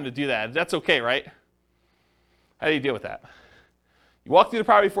extra time to do that. That's okay, right? How do you deal with that? You walk through the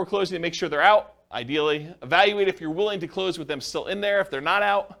property before closing to make sure they're out, ideally. Evaluate if you're willing to close with them still in there. If they're not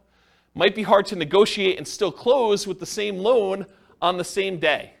out, might be hard to negotiate and still close with the same loan on the same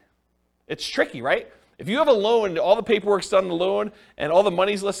day. It's tricky, right? If you have a loan, all the paperwork's done on the loan, and all the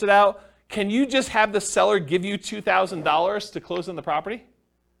money's listed out, can you just have the seller give you $2,000 to close on the property?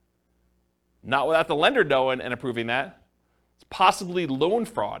 Not without the lender knowing and approving that. It's possibly loan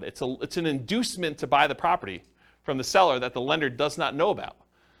fraud. It's an inducement to buy the property from the seller that the lender does not know about.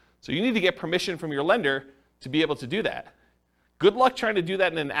 So you need to get permission from your lender to be able to do that. Good luck trying to do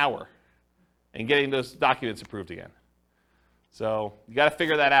that in an hour and getting those documents approved again. So you got to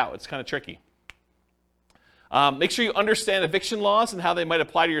figure that out. It's kind of tricky. Make sure you understand eviction laws and how they might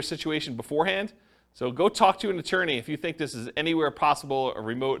apply to your situation beforehand. So go talk to an attorney if you think this is anywhere possible, a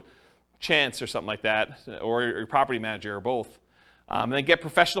remote chance or something like that, or your property manager or both. And then get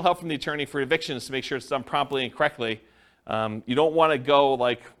professional help from the attorney for evictions to make sure it's done promptly and correctly. You don't want to go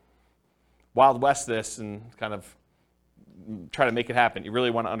like Wild West this and kind of try to make it happen. You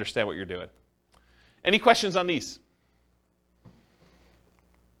really want to understand what you're doing. Any questions on these?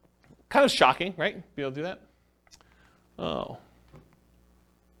 Kind of shocking, right? Be able to do that? Oh.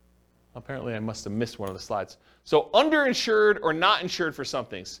 Apparently I must have missed one of the slides. So underinsured or not insured for some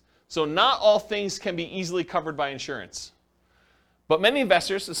things. So not all things can be easily covered by insurance. But many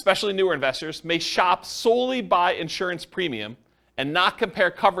investors, especially newer investors, may shop solely by insurance premium and not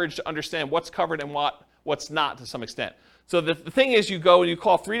compare coverage to understand what's covered and what's not to some extent. So the thing is, you go and you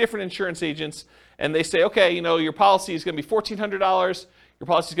call 3 different insurance agents and they say, okay, your policy is going to be $1,400, your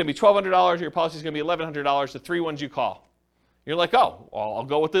policy is going to be $1,200, your policy is going to be $1,100, the 3 ones you call. You're like, oh, well, I'll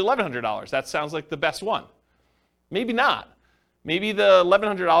go with the $1,100. That sounds like the best one. Maybe not. Maybe the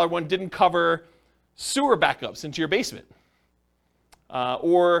 $1,100 one didn't cover sewer backups into your basement.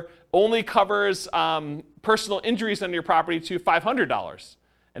 Or only covers personal injuries on your property to $500.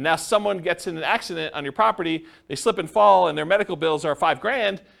 And now someone gets in an accident on your property, they slip and fall, and their medical bills are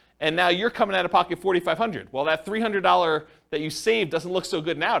 $5,000, and now you're coming out of pocket $4,500. Well, that $300 that you saved doesn't look so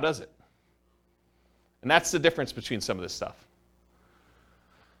good now, does it? And that's the difference between some of this stuff.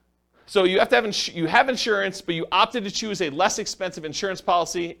 So you have to have you have insurance, but you opted to choose a less expensive insurance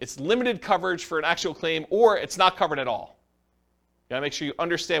policy. It's limited coverage for an actual claim, or it's not covered at all. You gotta make sure you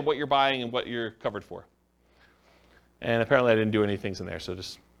understand what you're buying and what you're covered for. And apparently I didn't do any things in there, so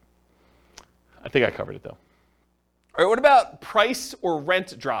I think I covered it though. All right, what about price or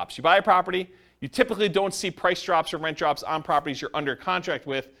rent drops? You buy a property, you typically don't see price drops or rent drops on properties you're under contract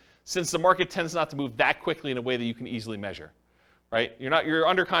with, since the market tends not to move that quickly in a way that you can easily measure, right? You're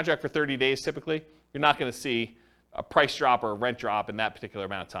under contract for 30 days typically. You're not going to see a price drop or a rent drop in that particular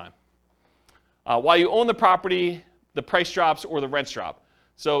amount of time. While you own the property, the price drops or the rents drop.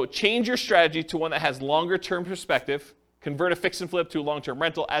 So change your strategy to one that has longer term perspective. Convert a fix and flip to a long-term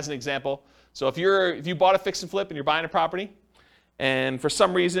rental as an example. So if you bought a fix and flip and you're buying a property, and for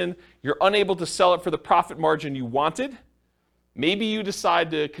some reason you're unable to sell it for the profit margin you wanted, maybe you decide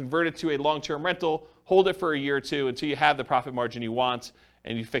to convert it to a long-term rental, hold it for a year or two until you have the profit margin you want,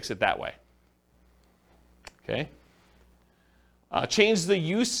 and you fix it that way. Okay. Change the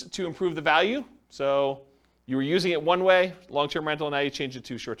use to improve the value. So you were using it one way, long-term rental, now you change it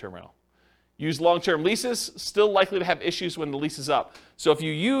to short-term rental. Use long-term leases, still likely to have issues when the lease is up. So if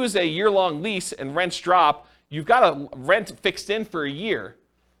you use a year-long lease and rents drop, you've got a rent fixed in for a year,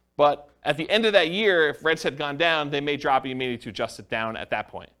 but at the end of that year, if rents had gone down, they may drop and you may need to adjust it down at that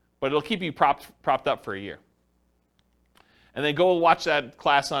point. But it'll keep you propped up for a year. And then go watch that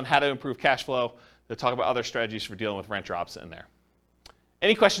class on how to improve cash flow. They'll talk about other strategies for dealing with rent drops in there.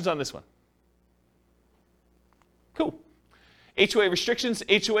 Any questions on this one? Cool. HOA restrictions.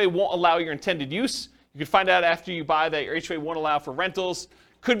 HOA won't allow your intended use. You can find out after you buy that your HOA won't allow for rentals.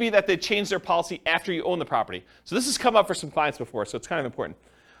 Could be that they change their policy after you own the property. So this has come up for some clients before, so it's kind of important.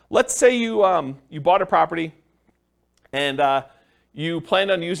 Let's say you bought a property and you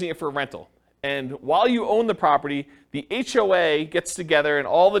planned on using it for a rental. And while you own the property, the HOA gets together and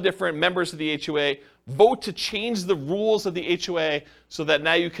all the different members of the HOA vote to change the rules of the HOA so that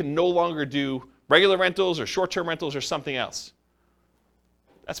now you can no longer do regular rentals or short-term rentals or something else.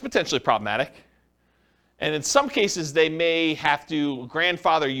 That's potentially problematic. And in some cases, they may have to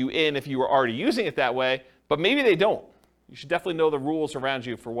grandfather you in if you were already using it that way, but maybe they don't. You should definitely know the rules around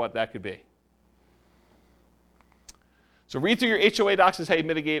you for what that could be. So read through your HOA docs is how you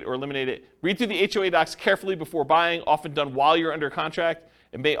mitigate or eliminate it. Read through the HOA docs carefully before buying, often done while you're under contract.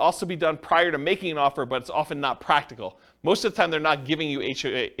 It may also be done prior to making an offer, but it's often not practical. Most of the time, they're not giving you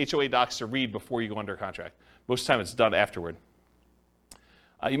HOA docs to read before you go under contract. Most of the time, it's done afterward.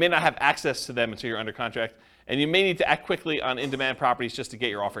 You may not have access to them until you're under contract, and you may need to act quickly on in-demand properties just to get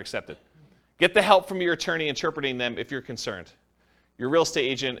your offer accepted. Get the help from your attorney interpreting them if you're concerned. Your real estate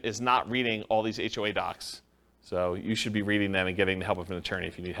agent is not reading all these HOA docs, so you should be reading them and getting the help of an attorney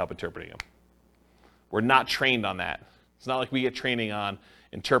if you need help interpreting them. We're not trained on that. It's not like we get training on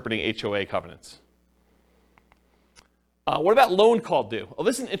interpreting HOA covenants. What about loan call due? Oh,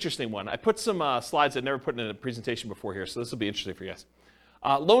 this is an interesting one. I put some slides I've never put in a presentation before here, so this will be interesting for you guys.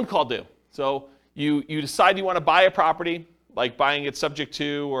 Loan call due. So you decide you want to buy a property, like buying it subject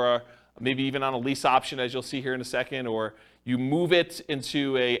to, or maybe even on a lease option, as you'll see here in a second, or you move it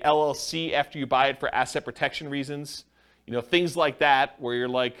into a LLC after you buy it for asset protection reasons. You know, things like that, where you're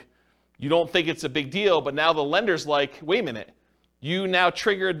like, you don't think it's a big deal, but now the lender's like, wait a minute, you now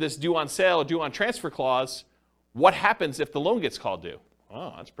triggered this due on sale or due on transfer clause. What happens if the loan gets called due?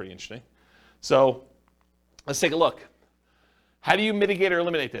 Oh, that's pretty interesting. So let's take a look. How do you mitigate or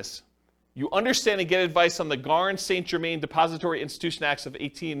eliminate this? You understand and get advice on the Garn-St. Germain Depository Institution Acts of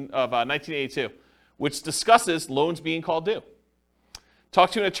 1982, which discusses loans being called due.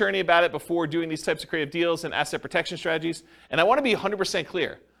 Talk to an attorney about it before doing these types of creative deals and asset protection strategies. And I want to be 100%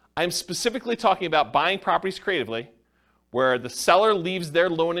 clear. I'm specifically talking about buying properties creatively, where the seller leaves their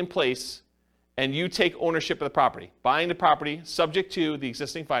loan in place and you take ownership of the property. Buying the property subject to the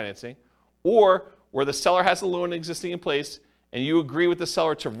existing financing, or where the seller has a loan existing in place and you agree with the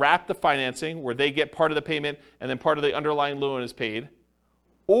seller to wrap the financing where they get part of the payment and then part of the underlying loan is paid.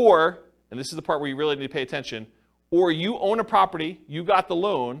 Or, and this is the part where you really need to pay attention, or you own a property, you got the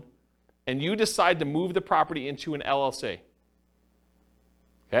loan, and you decide to move the property into an LLC.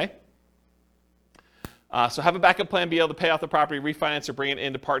 Okay? So have a backup plan, be able to pay off the property, refinance, or bring it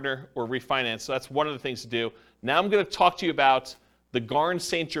in to partner or refinance. So that's one of the things to do. Now I'm going to talk to you about the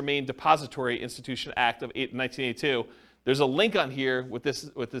Garn-St. Germain Depository Institution Act of 1982. There's a link on here with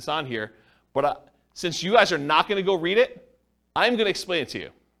this on here, but since you guys are not going to go read it, I'm going to explain it to you,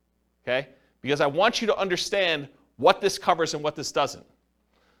 okay? Because I want you to understand what this covers and what this doesn't.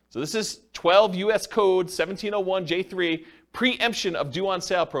 So this is 12 U.S. Code 1701 J3, preemption of due on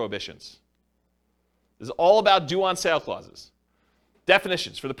sale prohibitions. This is all about due on sale clauses.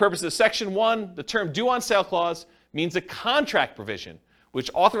 Definitions. For the purposes of Section 1, the term due on sale clause means a contract provision which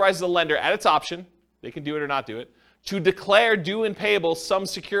authorizes the lender at its option, they can do it or not do it, to declare due and payable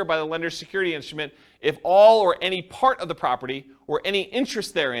sums secured by the lender's security instrument if all or any part of the property or any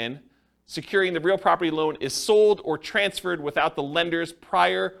interest therein securing the real property loan is sold or transferred without the lender's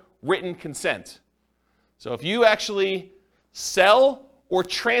prior written consent. So if you actually sell or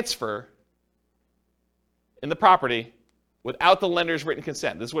transfer in the property without the lender's written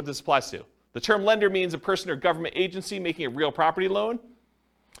consent, this is what this applies to. The term lender means a person or government agency making a real property loan,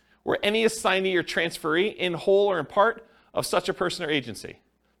 or any assignee or transferee in whole or in part of such a person or agency.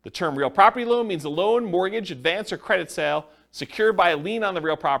 The term real property loan means a loan, mortgage, advance, or credit sale secured by a lien on the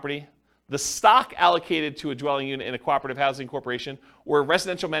real property, the stock allocated to a dwelling unit in a cooperative housing corporation or a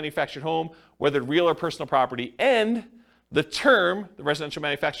residential manufactured home, whether real or personal property, and the term, the residential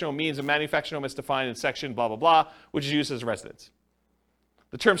manufactured home, means a manufactured home is defined in section blah, blah, blah, which is used as a residence.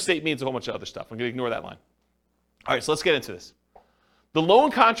 The term state means a whole bunch of other stuff. I'm going to ignore that line. All right, so let's get into this. The loan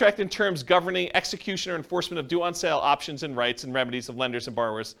contract and terms governing execution or enforcement of due on sale options and rights and remedies of lenders and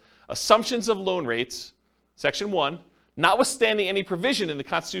borrowers, assumptions of loan rates, Section 1, notwithstanding any provision in the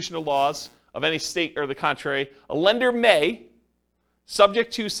constitutional laws of any state or the contrary, a lender may,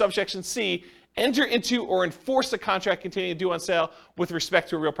 subject to subsection C, enter into or enforce a contract containing a due on sale with respect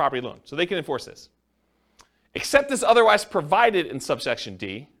to a real property loan. So they can enforce this. Except as otherwise provided in subsection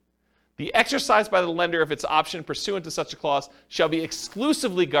D, the exercise by the lender of its option pursuant to such a clause shall be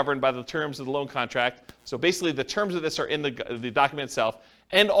exclusively governed by the terms of the loan contract. So basically the terms of this are in the document itself,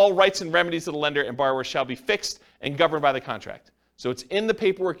 and all rights and remedies of the lender and borrower shall be fixed and governed by the contract. So it's in the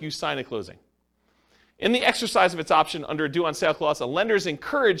paperwork you sign at closing. In the exercise of its option under a due on sale clause, a lender is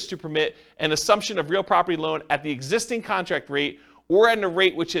encouraged to permit an assumption of real property loan at the existing contract rate or at a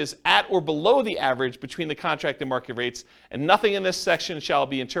rate which is at or below the average between the contract and market rates, and nothing in this section shall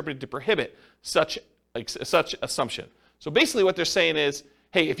be interpreted to prohibit such assumption. So basically what they're saying is,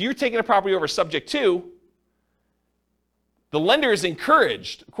 hey, if you're taking a property over subject to, the lender is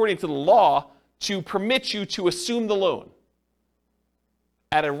encouraged, according to the law, to permit you to assume the loan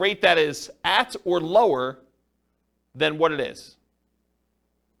at a rate that is at or lower than what it is.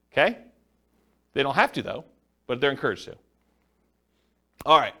 Okay? They don't have to, though, but they're encouraged to.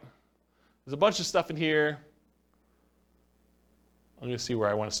 All right. There's a bunch of stuff in here. I'm going to see where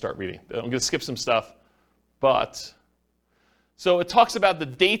I want to start reading. I'm going to skip some stuff. But, so it talks about the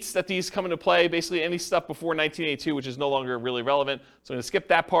dates that these come into play, basically any stuff before 1982, which is no longer really relevant. So I'm going to skip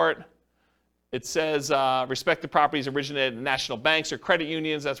that part. It says respective properties originated in national banks or credit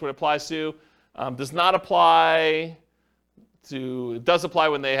unions. That's what it applies to. Does not apply to, it does apply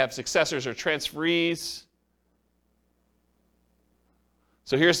when they have successors or transferees.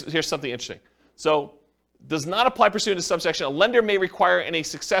 So here's something interesting. So does not apply pursuant to subsection. A lender may require any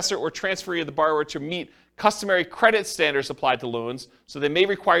successor or transferee of the borrower to meet customary credit standards applied to loans. So they may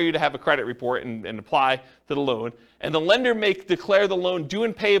require you to have a credit report and apply to the loan. And the lender may declare the loan due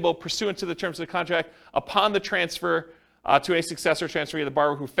and payable pursuant to the terms of the contract upon the transfer to a successor or transferee of the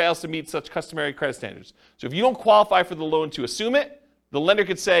borrower who fails to meet such customary credit standards. So if you don't qualify for the loan to assume it, the lender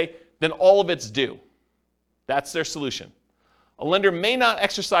could say, then all of it's due. That's their solution. A lender may not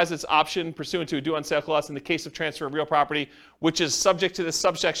exercise its option pursuant to a due on sale clause in the case of transfer of real property, which is subject to this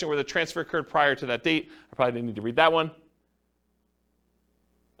subsection where the transfer occurred prior to that date. I probably didn't need to read that one.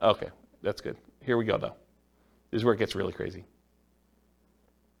 Okay, that's good. Here we go, though. This is where it gets really crazy.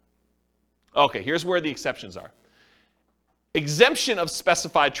 Okay, here's where the exceptions are. Exemption of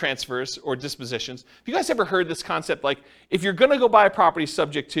specified transfers or dispositions. Have you guys ever heard this concept? Like, if you're going to go buy a property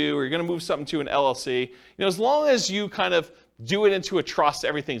subject to, or you're going to move something to an LLC, as long as you kind of do it into a trust,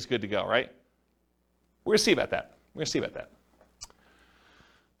 everything's good to go, right? We're going to see about that.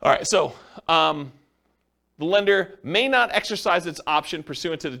 All right, so the lender may not exercise its option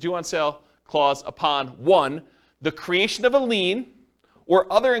pursuant to the due on sale clause upon 1, the creation of a lien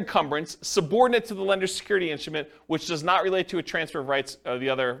or other encumbrance subordinate to the lender's security instrument, which does not relate to a transfer of rights of the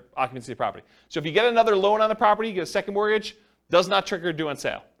other occupancy of the property. So if you get another loan on the property, you get a second mortgage, does not trigger due on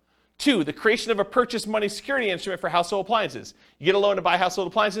sale. 2, the creation of a purchase money security instrument for household appliances. You get a loan to buy household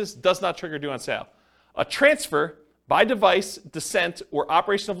appliances, does not trigger due on sale. A transfer by device, descent, or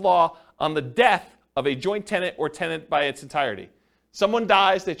operation of law on the death of a joint tenant or tenant by its entirety. Someone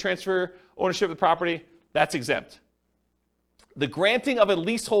dies, they transfer ownership of the property, that's exempt. The granting of a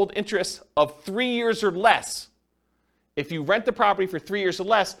leasehold interest of 3 years or less. If you rent the property for 3 years or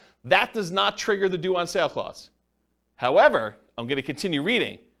less, that does not trigger the due on sale clause. However, I'm going to continue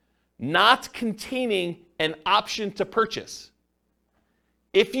reading. Not containing an option to purchase.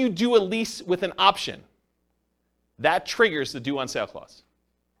 If you do a lease with an option, that triggers the due on sale clause.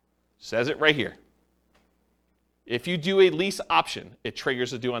 Says it right here. If you do a lease option, it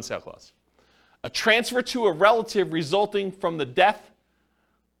triggers the due on sale clause. A transfer to a relative resulting from the death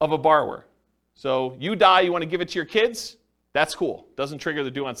of a borrower. So you die, you want to give it to your kids, that's cool. Doesn't trigger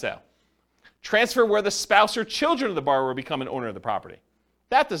the due on sale. Transfer where the spouse or children of the borrower become an owner of the property.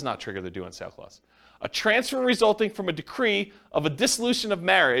 That does not trigger the due on sale clause. A transfer resulting from a decree of a dissolution of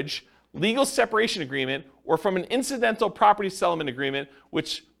marriage, legal separation agreement, or from an incidental property settlement agreement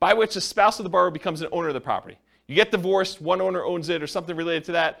by which the spouse of the borrower becomes an owner of the property. You get divorced, one owner owns it, or something related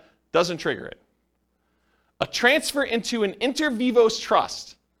to that, doesn't trigger it. A transfer into an inter vivos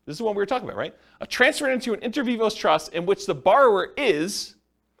trust. This is the one we were talking about, right? A transfer into an inter vivos trust in which the borrower is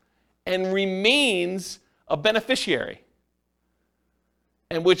and remains a beneficiary,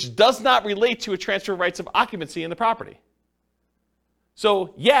 and which does not relate to a transfer of rights of occupancy in the property.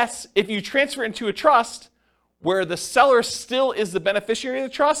 So yes, if you transfer into a trust where the seller still is the beneficiary of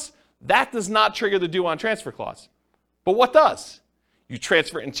the trust, that does not trigger the due on transfer clause. But what does? You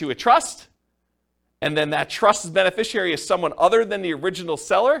transfer into a trust, and then that trust's beneficiary is someone other than the original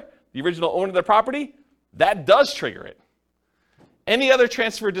seller, the original owner of the property, that does trigger it. Any other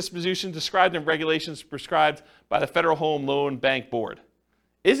transfer or disposition described in regulations prescribed by the Federal Home Loan Bank Board.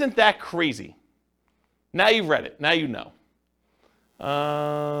 Isn't that crazy? Now you've read it. Now you know.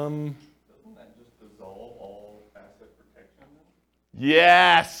 Doesn't that just dissolve all asset protection?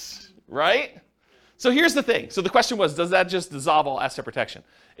 Yes, right? So here's the thing. So the question was, does that just dissolve all asset protection?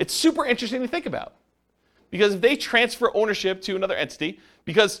 It's super interesting to think about. Because if they transfer ownership to another entity,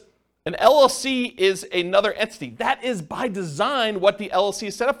 because an LLC is another entity, that is by design what the LLC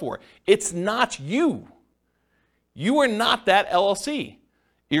is set up for. It's not you. You are not that LLC.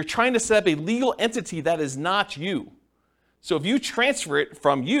 You're trying to set up a legal entity that is not you. So if you transfer it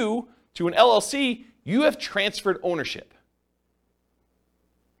from you to an LLC, you have transferred ownership.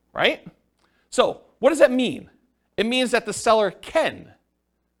 Right? So what does that mean? It means that the seller can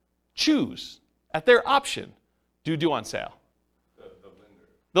choose at their option do due on sale.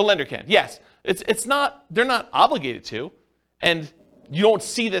 The lender can, yes. It's not, they're not obligated to, and you don't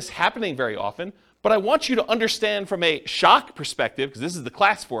see this happening very often, but I want you to understand from a shock perspective, because this is the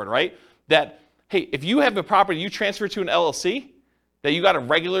class for it, right? That, hey, if you have a property you transfer to an LLC that you got a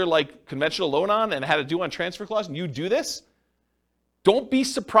regular, like, conventional loan on and had a due on transfer clause, and you do this, don't be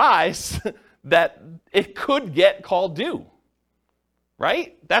surprised that it could get called due,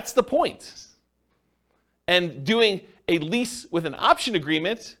 right? That's the point. And doing a lease with an option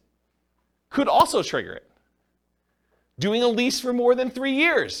agreement could also trigger it. Doing a lease for more than 3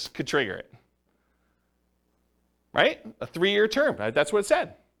 years could trigger it. Right? A 3-year term. That's what it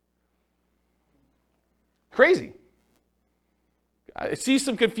said. Crazy. I see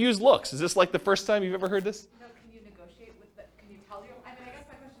some confused looks. Is this like the first time you've ever heard this? No, can you negotiate with can you tell your, I guess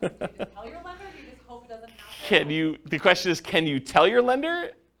my question is, can you just tell your lender, or do you just hope it doesn't happen? The question is, can you tell your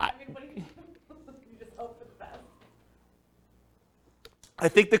lender? What do you do? You just hope for the best. I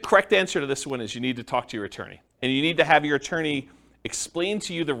think the correct answer to this one is you need to talk to your attorney. And you need to have your attorney explain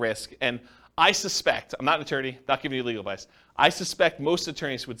to you the risk. And I suspect, I'm not an attorney, not giving you legal advice, I suspect most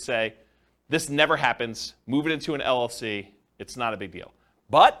attorneys would say, this never happens, move it into an LLC, it's not a big deal.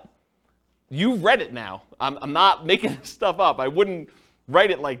 But you've read it now. I'm not making this stuff up. I wouldn't write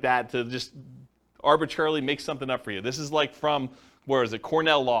it like that to just arbitrarily make something up for you. This is like from, where is it,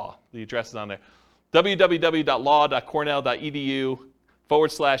 Cornell Law. The address is on there.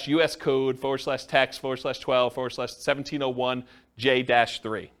 www.law.cornell.edu/US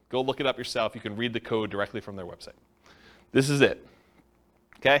code/text/12/1701J-3. Go look it up yourself. You can read the code directly from their website. This is it.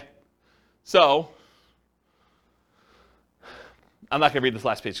 Okay? So, I'm not going to read this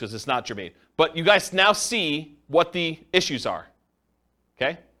last page because it's not germane. But you guys now see what the issues are.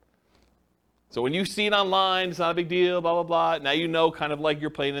 Okay? So when you see it online, it's not a big deal, blah, blah, blah. Now you know kind of like you're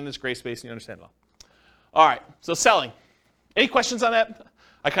playing in this gray space and you understand it all. All right, so selling. Any questions on that?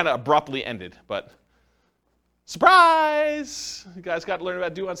 I kind of abruptly ended, but surprise! You guys got to learn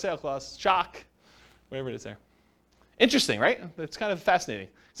about due on sale clause. Shock. Whatever it is there. Interesting, right? It's kind of fascinating.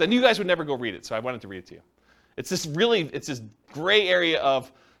 So I knew you guys would never go read it, so I wanted to read it to you. It's this gray area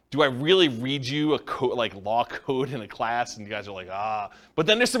of, do I really read you a code, like law code in a class? And you guys are like, ah. But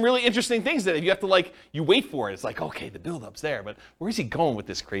then there's some really interesting things that you have to like, you wait for it. It's like, okay, the build-up's there, but where is he going with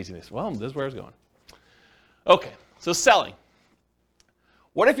this craziness? Well, this is where I was going. Okay, so selling.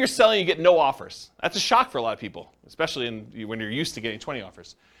 What if you're selling and you get no offers? That's a shock for a lot of people, especially when you're used to getting 20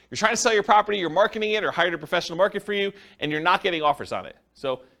 offers. You're trying to sell your property, you're marketing it or hired a professional market for you, and you're not getting offers on it.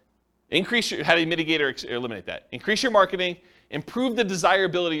 So How do you mitigate or eliminate that? Increase your marketing, improve the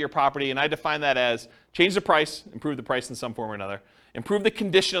desirability of your property, and I define that as change the price, improve the price in some form or another, improve the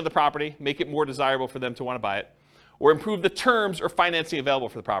condition of the property, make it more desirable for them to want to buy it, or improve the terms or financing available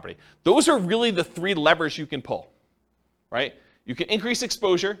for the property. Those are really the 3 levers you can pull, right? You can increase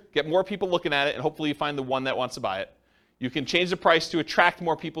exposure, get more people looking at it, and hopefully you find the one that wants to buy it. You can change the price to attract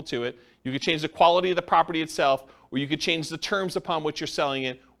more people to it. You can change the quality of the property itself, or you could change the terms upon which you're selling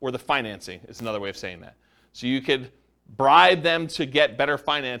it, or the financing is another way of saying that. So you could bribe them to get better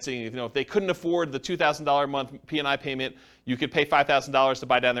financing. If they couldn't afford the $2,000 a month P&I payment, you could pay $5,000 to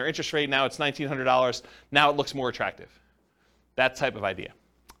buy down their interest rate. Now it's $1,900. Now it looks more attractive. That type of idea.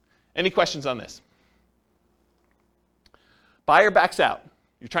 Any questions on this? Buyer backs out.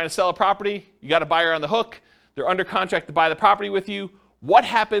 You're trying to sell a property. You got a buyer on the hook. They're under contract to buy the property with you. What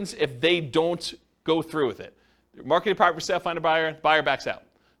happens if they don't go through with it? They're marketing property for sale, find a buyer, the buyer backs out.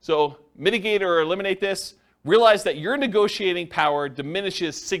 So mitigate or eliminate this. Realize that your negotiating power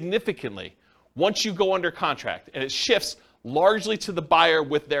diminishes significantly once you go under contract, and it shifts largely to the buyer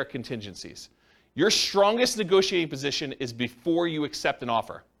with their contingencies. Your strongest negotiating position is before you accept an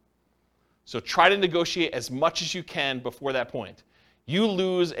offer. So try to negotiate as much as you can before that point. You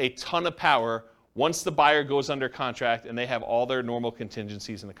lose a ton of power once the buyer goes under contract and they have all their normal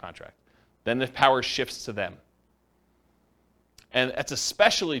contingencies in the contract. Then the power shifts to them. And that's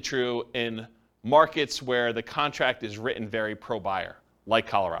especially true in markets where the contract is written very pro-buyer, like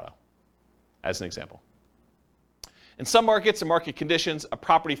Colorado, as an example. In some markets and market conditions, a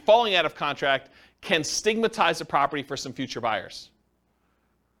property falling out of contract can stigmatize the property for some future buyers.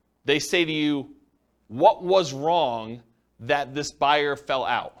 They say to you, what was wrong that this buyer fell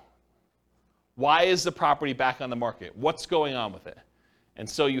out? Why is the property back on the market? What's going on with it? And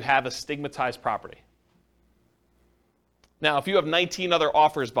so you have a stigmatized property. Now, if you have 19 other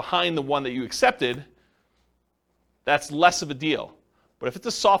offers behind the one that you accepted, that's less of a deal. But if it's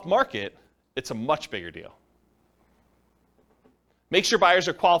a soft market, it's a much bigger deal. Make sure buyers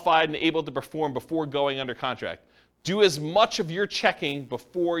are qualified and able to perform before going under contract. Do as much of your checking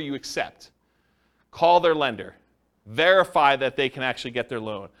before you accept. Call their lender. Verify that they can actually get their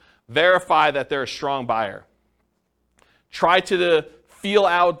loan. Verify that they're a strong buyer. Try to feel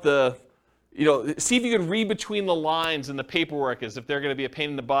out see if you can read between the lines in the paperwork as if they're going to be a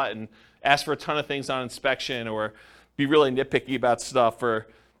pain in the butt and ask for a ton of things on inspection or be really nitpicky about stuff or,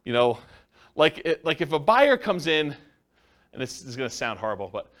 like if a buyer comes in, and this is going to sound horrible,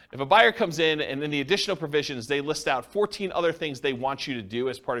 but if a buyer comes in and in the additional provisions, they list out 14 other things they want you to do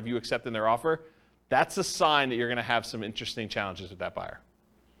as part of you accepting their offer, that's a sign that you're going to have some interesting challenges with that buyer,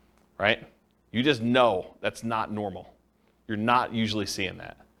 right? You just know that's not normal. You're not usually seeing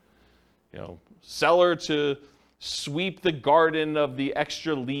that. Seller to sweep the garden of the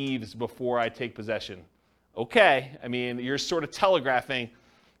extra leaves before I take possession. Okay, you're sort of telegraphing,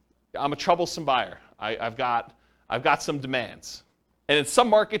 I'm a troublesome buyer. I've got some demands. And in some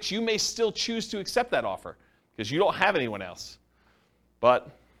markets, you may still choose to accept that offer because you don't have anyone else. But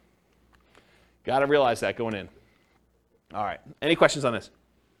got to realize that going in. All right, any questions on this?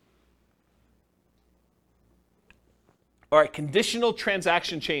 All right, conditional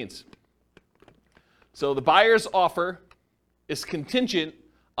transaction chains. So the buyer's offer is contingent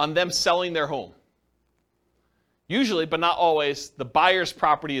on them selling their home. Usually, but not always, the buyer's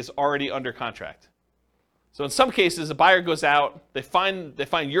property is already under contract. So in some cases, a buyer goes out, they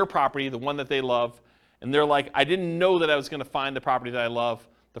find your property, the one that they love, and they're like, I didn't know that I was going to find the property that I love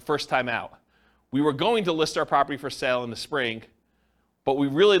the first time out. We were going to list our property for sale in the spring, but we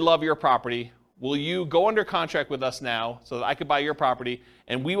really love your property. Will you go under contract with us now so that I could buy your property,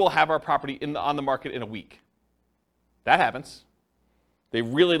 and we will have our property on the market in a week? That happens. They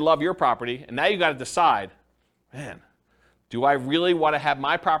really love your property, and now you got to decide, man, do I really want to have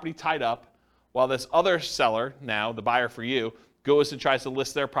my property tied up while this other seller, now the buyer for you, goes and tries to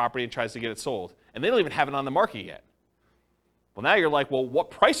list their property and tries to get it sold? And they don't even have it on the market yet. Well, now you're like, well,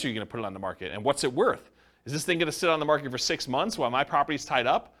 what price are you going to put it on the market, and what's it worth? Is this thing going to sit on the market for 6 months while my property's tied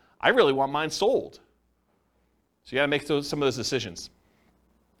up? I really want mine sold. So you got to make some of those decisions.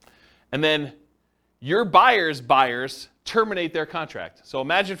 And then your buyers terminate their contract. So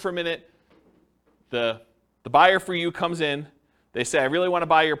imagine for a minute, the buyer for you comes in. They say, I really want to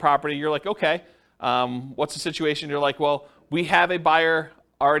buy your property. You're like, okay, what's the situation? You're like, well, we have a buyer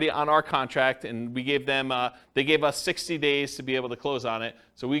already on our contract, and we gave them, they gave us 60 days to be able to close on it.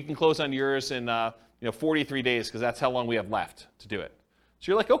 So we can close on yours in 43 days because that's how long we have left to do it.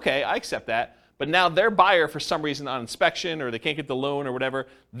 So you're like, okay, I accept that. But now their buyer, for some reason on inspection or they can't get the loan or whatever,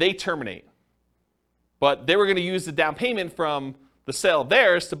 they terminate. But they were going to use the down payment from the sale of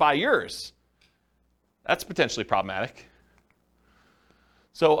theirs to buy yours. That's potentially problematic.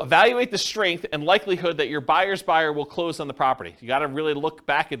 So evaluate the strength and likelihood that your buyer's buyer will close on the property. You got to really look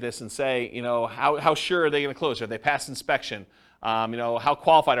back at this and say, how sure are they going to close? Are they past inspection? How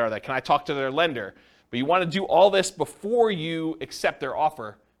qualified are they? Can I talk to their lender? But you want to do all this before you accept their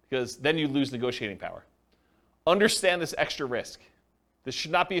offer, because then you lose negotiating power. Understand this extra risk. This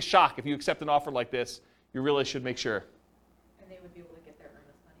should not be a shock. If you accept an offer like this, you really should make sure. And they would be able to get their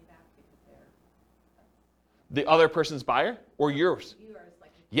earnest money back because they're... The other person's buyer or yours? Yours,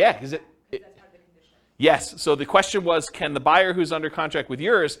 like... Yeah, because that's part of the condition. Yes, so the question was, can the buyer who's under contract with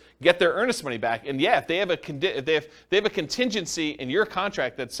yours get their earnest money back? And yeah, if they have a contingency in your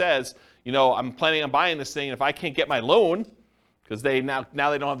contract that says, I'm planning on buying this thing, and if I can't get my loan, because they now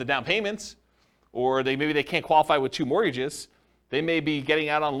they don't have the down payments, or maybe they can't qualify with 2 mortgages, they may be getting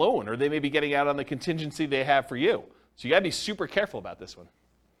out on loan, or they may be getting out on the contingency they have for you. So you got to be super careful about this one.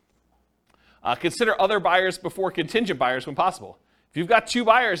 Consider other buyers before contingent buyers when possible. If you've got 2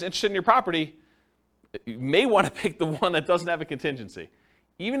 buyers interested in your property, you may want to pick the one that doesn't have a contingency,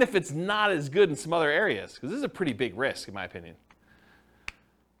 even if it's not as good in some other areas, because this is a pretty big risk, in my opinion.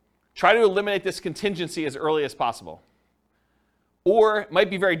 Try to eliminate this contingency as early as possible. Or it might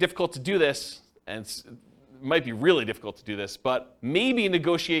be very difficult to do this, and it might be really difficult to do this, but maybe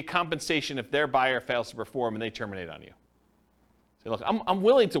negotiate compensation if their buyer fails to perform and they terminate on you. Say, look, I'm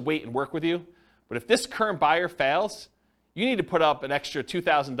willing to wait and work with you, but if this current buyer fails, you need to put up an extra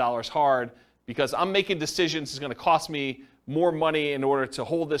 $2,000 hard, because I'm making decisions that's going to cost me more money in order to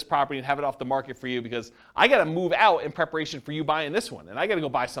hold this property and have it off the market for you, because I got to move out in preparation for you buying this one, and I got to go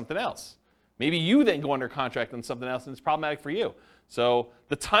buy something else. Maybe you then go under contract on something else, and it's problematic for you. So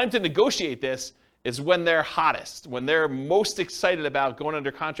the time to negotiate this is when they're hottest, when they're most excited about going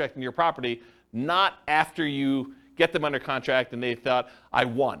under contract in your property, not after you get them under contract and they thought, I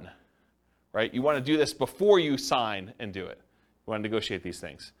won, right? You want to do this before you sign and do it. You want to negotiate these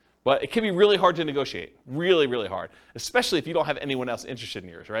things. But it can be really hard to negotiate, really, really hard, especially if you don't have anyone else interested in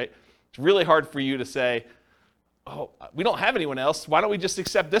yours, right? It's really hard for you to say, oh, we don't have anyone else. Why don't we just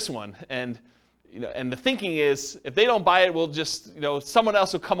accept this one? And the thinking is, if they don't buy it, we'll just, someone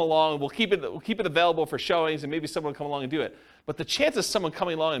else will come along. We'll keep it available for showings, and maybe someone will come along and do it. But the chance of someone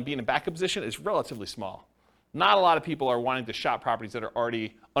coming along and being in a backup position is relatively small. Not a lot of people are wanting to shop properties that are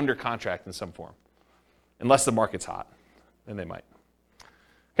already under contract in some form, unless the market's hot, then they might.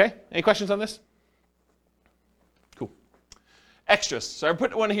 Okay, any questions on this? Cool. Extras. So I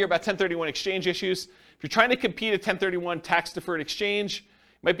put one here about 1031 exchange issues. If you're trying to compete a 1031 tax-deferred exchange,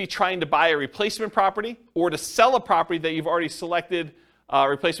 you might be trying to buy a replacement property or to sell a property that you've already selected a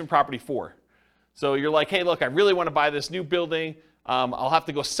replacement property for. So you're like, hey, look, I really want to buy this new building. I'll have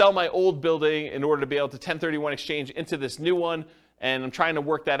to go sell my old building in order to be able to 1031 exchange into this new one, and I'm trying to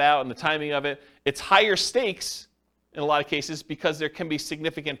work that out and the timing of it. It's higher stakes in a lot of cases because there can be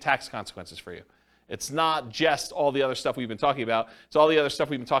significant tax consequences for you. It's not just all the other stuff we've been talking about. It's all the other stuff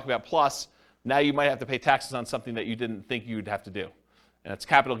we've been talking about, plus now you might have to pay taxes on something that you didn't think you would have to do. And it's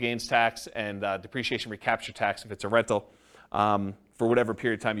capital gains tax and depreciation recapture tax if it's a rental for whatever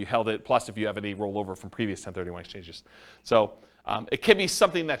period of time you held it, plus if you have any rollover from previous 1031 exchanges. So it can be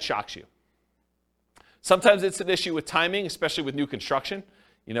something that shocks you. Sometimes it's an issue with timing, especially with new construction.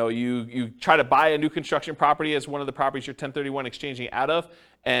 You try to buy a new construction property as one of the properties you're 1031 exchanging out of,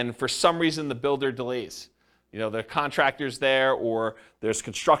 and for some reason the builder delays. The contractor's there, or there's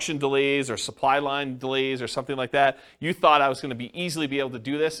construction delays or supply line delays or something like that. You thought I was going to easily be able to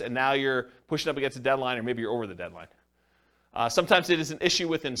do this, and now you're pushing up against a deadline, or maybe you're over the deadline. Sometimes it is an issue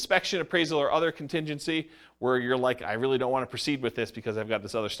with inspection, appraisal, or other contingency where you're like, I really don't want to proceed with this because I've got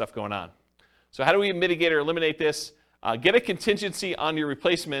this other stuff going on. So how do we mitigate or eliminate this? Get a contingency on your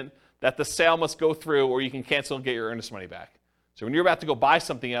replacement that the sale must go through, or you can cancel and get your earnest money back. So when you're about to go buy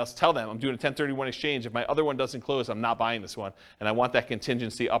something else, tell them, I'm doing a 1031 exchange. If my other one doesn't close, I'm not buying this one. And I want that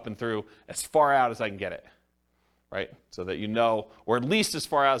contingency up and through as far out as I can get it, right? So that you know, or at least as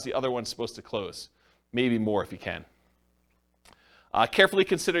far out as the other one's supposed to close. Maybe more if you can. Carefully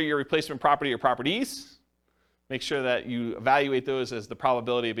consider your replacement property or properties. Make sure that you evaluate those as the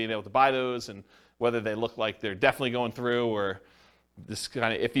probability of being able to buy those and whether they look like they're definitely going through or this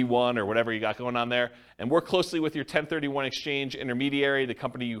kind of iffy one or whatever you got going on there. And work closely with your 1031 exchange intermediary, the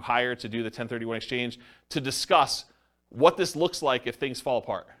company you hire to do the 1031 exchange, to discuss what this looks like if things fall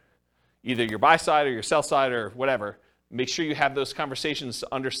apart. Either your buy side or your sell side or whatever. Make sure you have those conversations to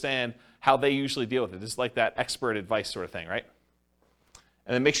understand how they usually deal with it. This is like that expert advice sort of thing, right?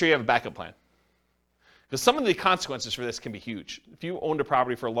 And then make sure you have a backup plan. Because some of the consequences for this can be huge. If you owned a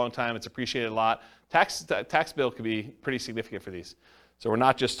property for a long time, it's appreciated a lot. Tax bill could be pretty significant for these. So we're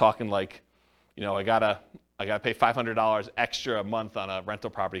not just talking like, I gotta pay $500 extra a month on a rental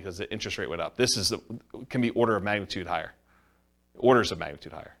property because the interest rate went up. This can be orders of magnitude higher,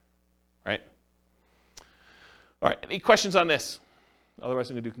 right? All right, any questions on this? Otherwise,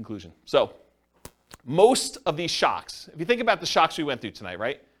 I'm going to do conclusion. So most of these shocks, if you think about the shocks we went through tonight,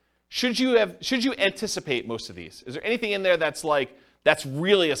 right? Should you anticipate most of these? Is there anything in there that's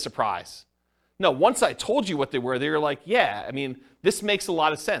really a surprise? No, once I told you what they were like, yeah, I mean, this makes a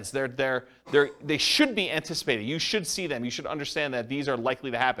lot of sense. They should be anticipated. You should see them. You should understand that these are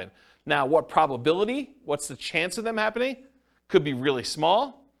likely to happen. Now, what probability? What's the chance of them happening? Could be really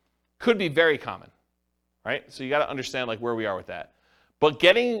small, could be very common, right? So you got to understand where we are with that. But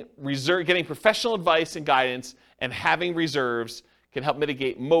getting professional advice and guidance and having reserves can help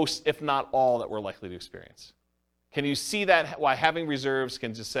mitigate most, if not all, that we're likely to experience. Can you see that? Why having reserves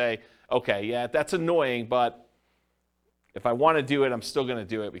can just say, okay, yeah, that's annoying, but if I want to do it, I'm still going to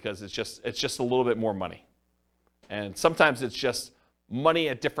do it because it's just a little bit more money. And sometimes it's just money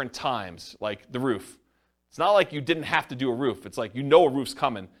at different times, like the roof. It's not like you didn't have to do a roof. It's like a roof's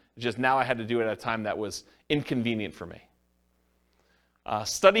coming. It's just now I had to do it at a time that was inconvenient for me.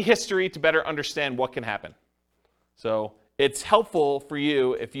 Study history to better understand what can happen. So it's helpful for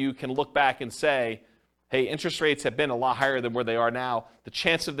you if you can look back and say, hey, interest rates have been a lot higher than where they are now. The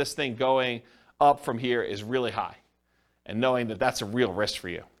chance of this thing going up from here is really high. And knowing that that's a real risk for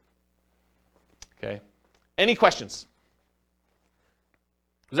you. Okay? Any questions?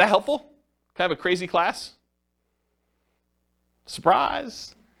 Was that helpful? Kind of a crazy class?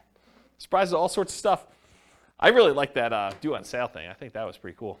 Surprise. Surprise at all sorts of stuff. I really like that due on sale thing. I think that was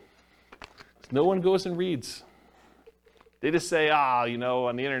pretty cool. No one goes and reads. They just say,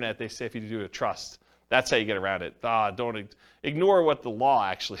 on the internet, they say if you do a trust, that's how you get around it. Don't ignore what the law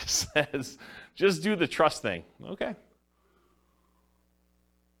actually says. Just do the trust thing. Okay.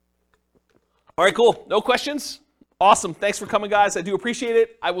 All right, cool. No questions? Awesome. Thanks for coming, guys. I do appreciate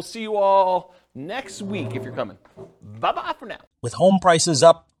it. I will see you all next week if you're coming. Bye-bye for now. With home prices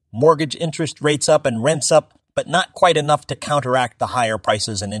up, mortgage interest rates up, and rents up, but not quite enough to counteract the higher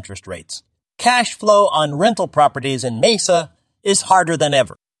prices and interest rates. Cash flow on rental properties in Mesa is harder than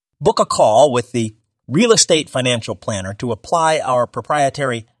ever. Book a call with the Real Estate Financial Planner to apply our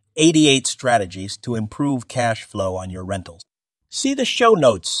proprietary 88 strategies to improve cash flow on your rentals. See the show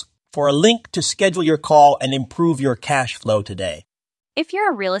notes for a link to schedule your call and improve your cash flow today. If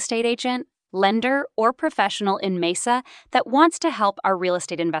you're a real estate agent, lender, or professional in Mesa that wants to help our real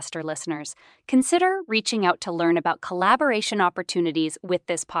estate investor listeners, consider reaching out to learn about collaboration opportunities with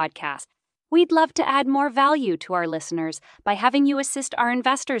this podcast. We'd love to add more value to our listeners by having you assist our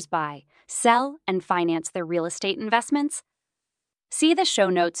investors buy, sell, and finance their real estate investments. See the show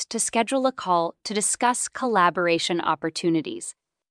notes to schedule a call to discuss collaboration opportunities.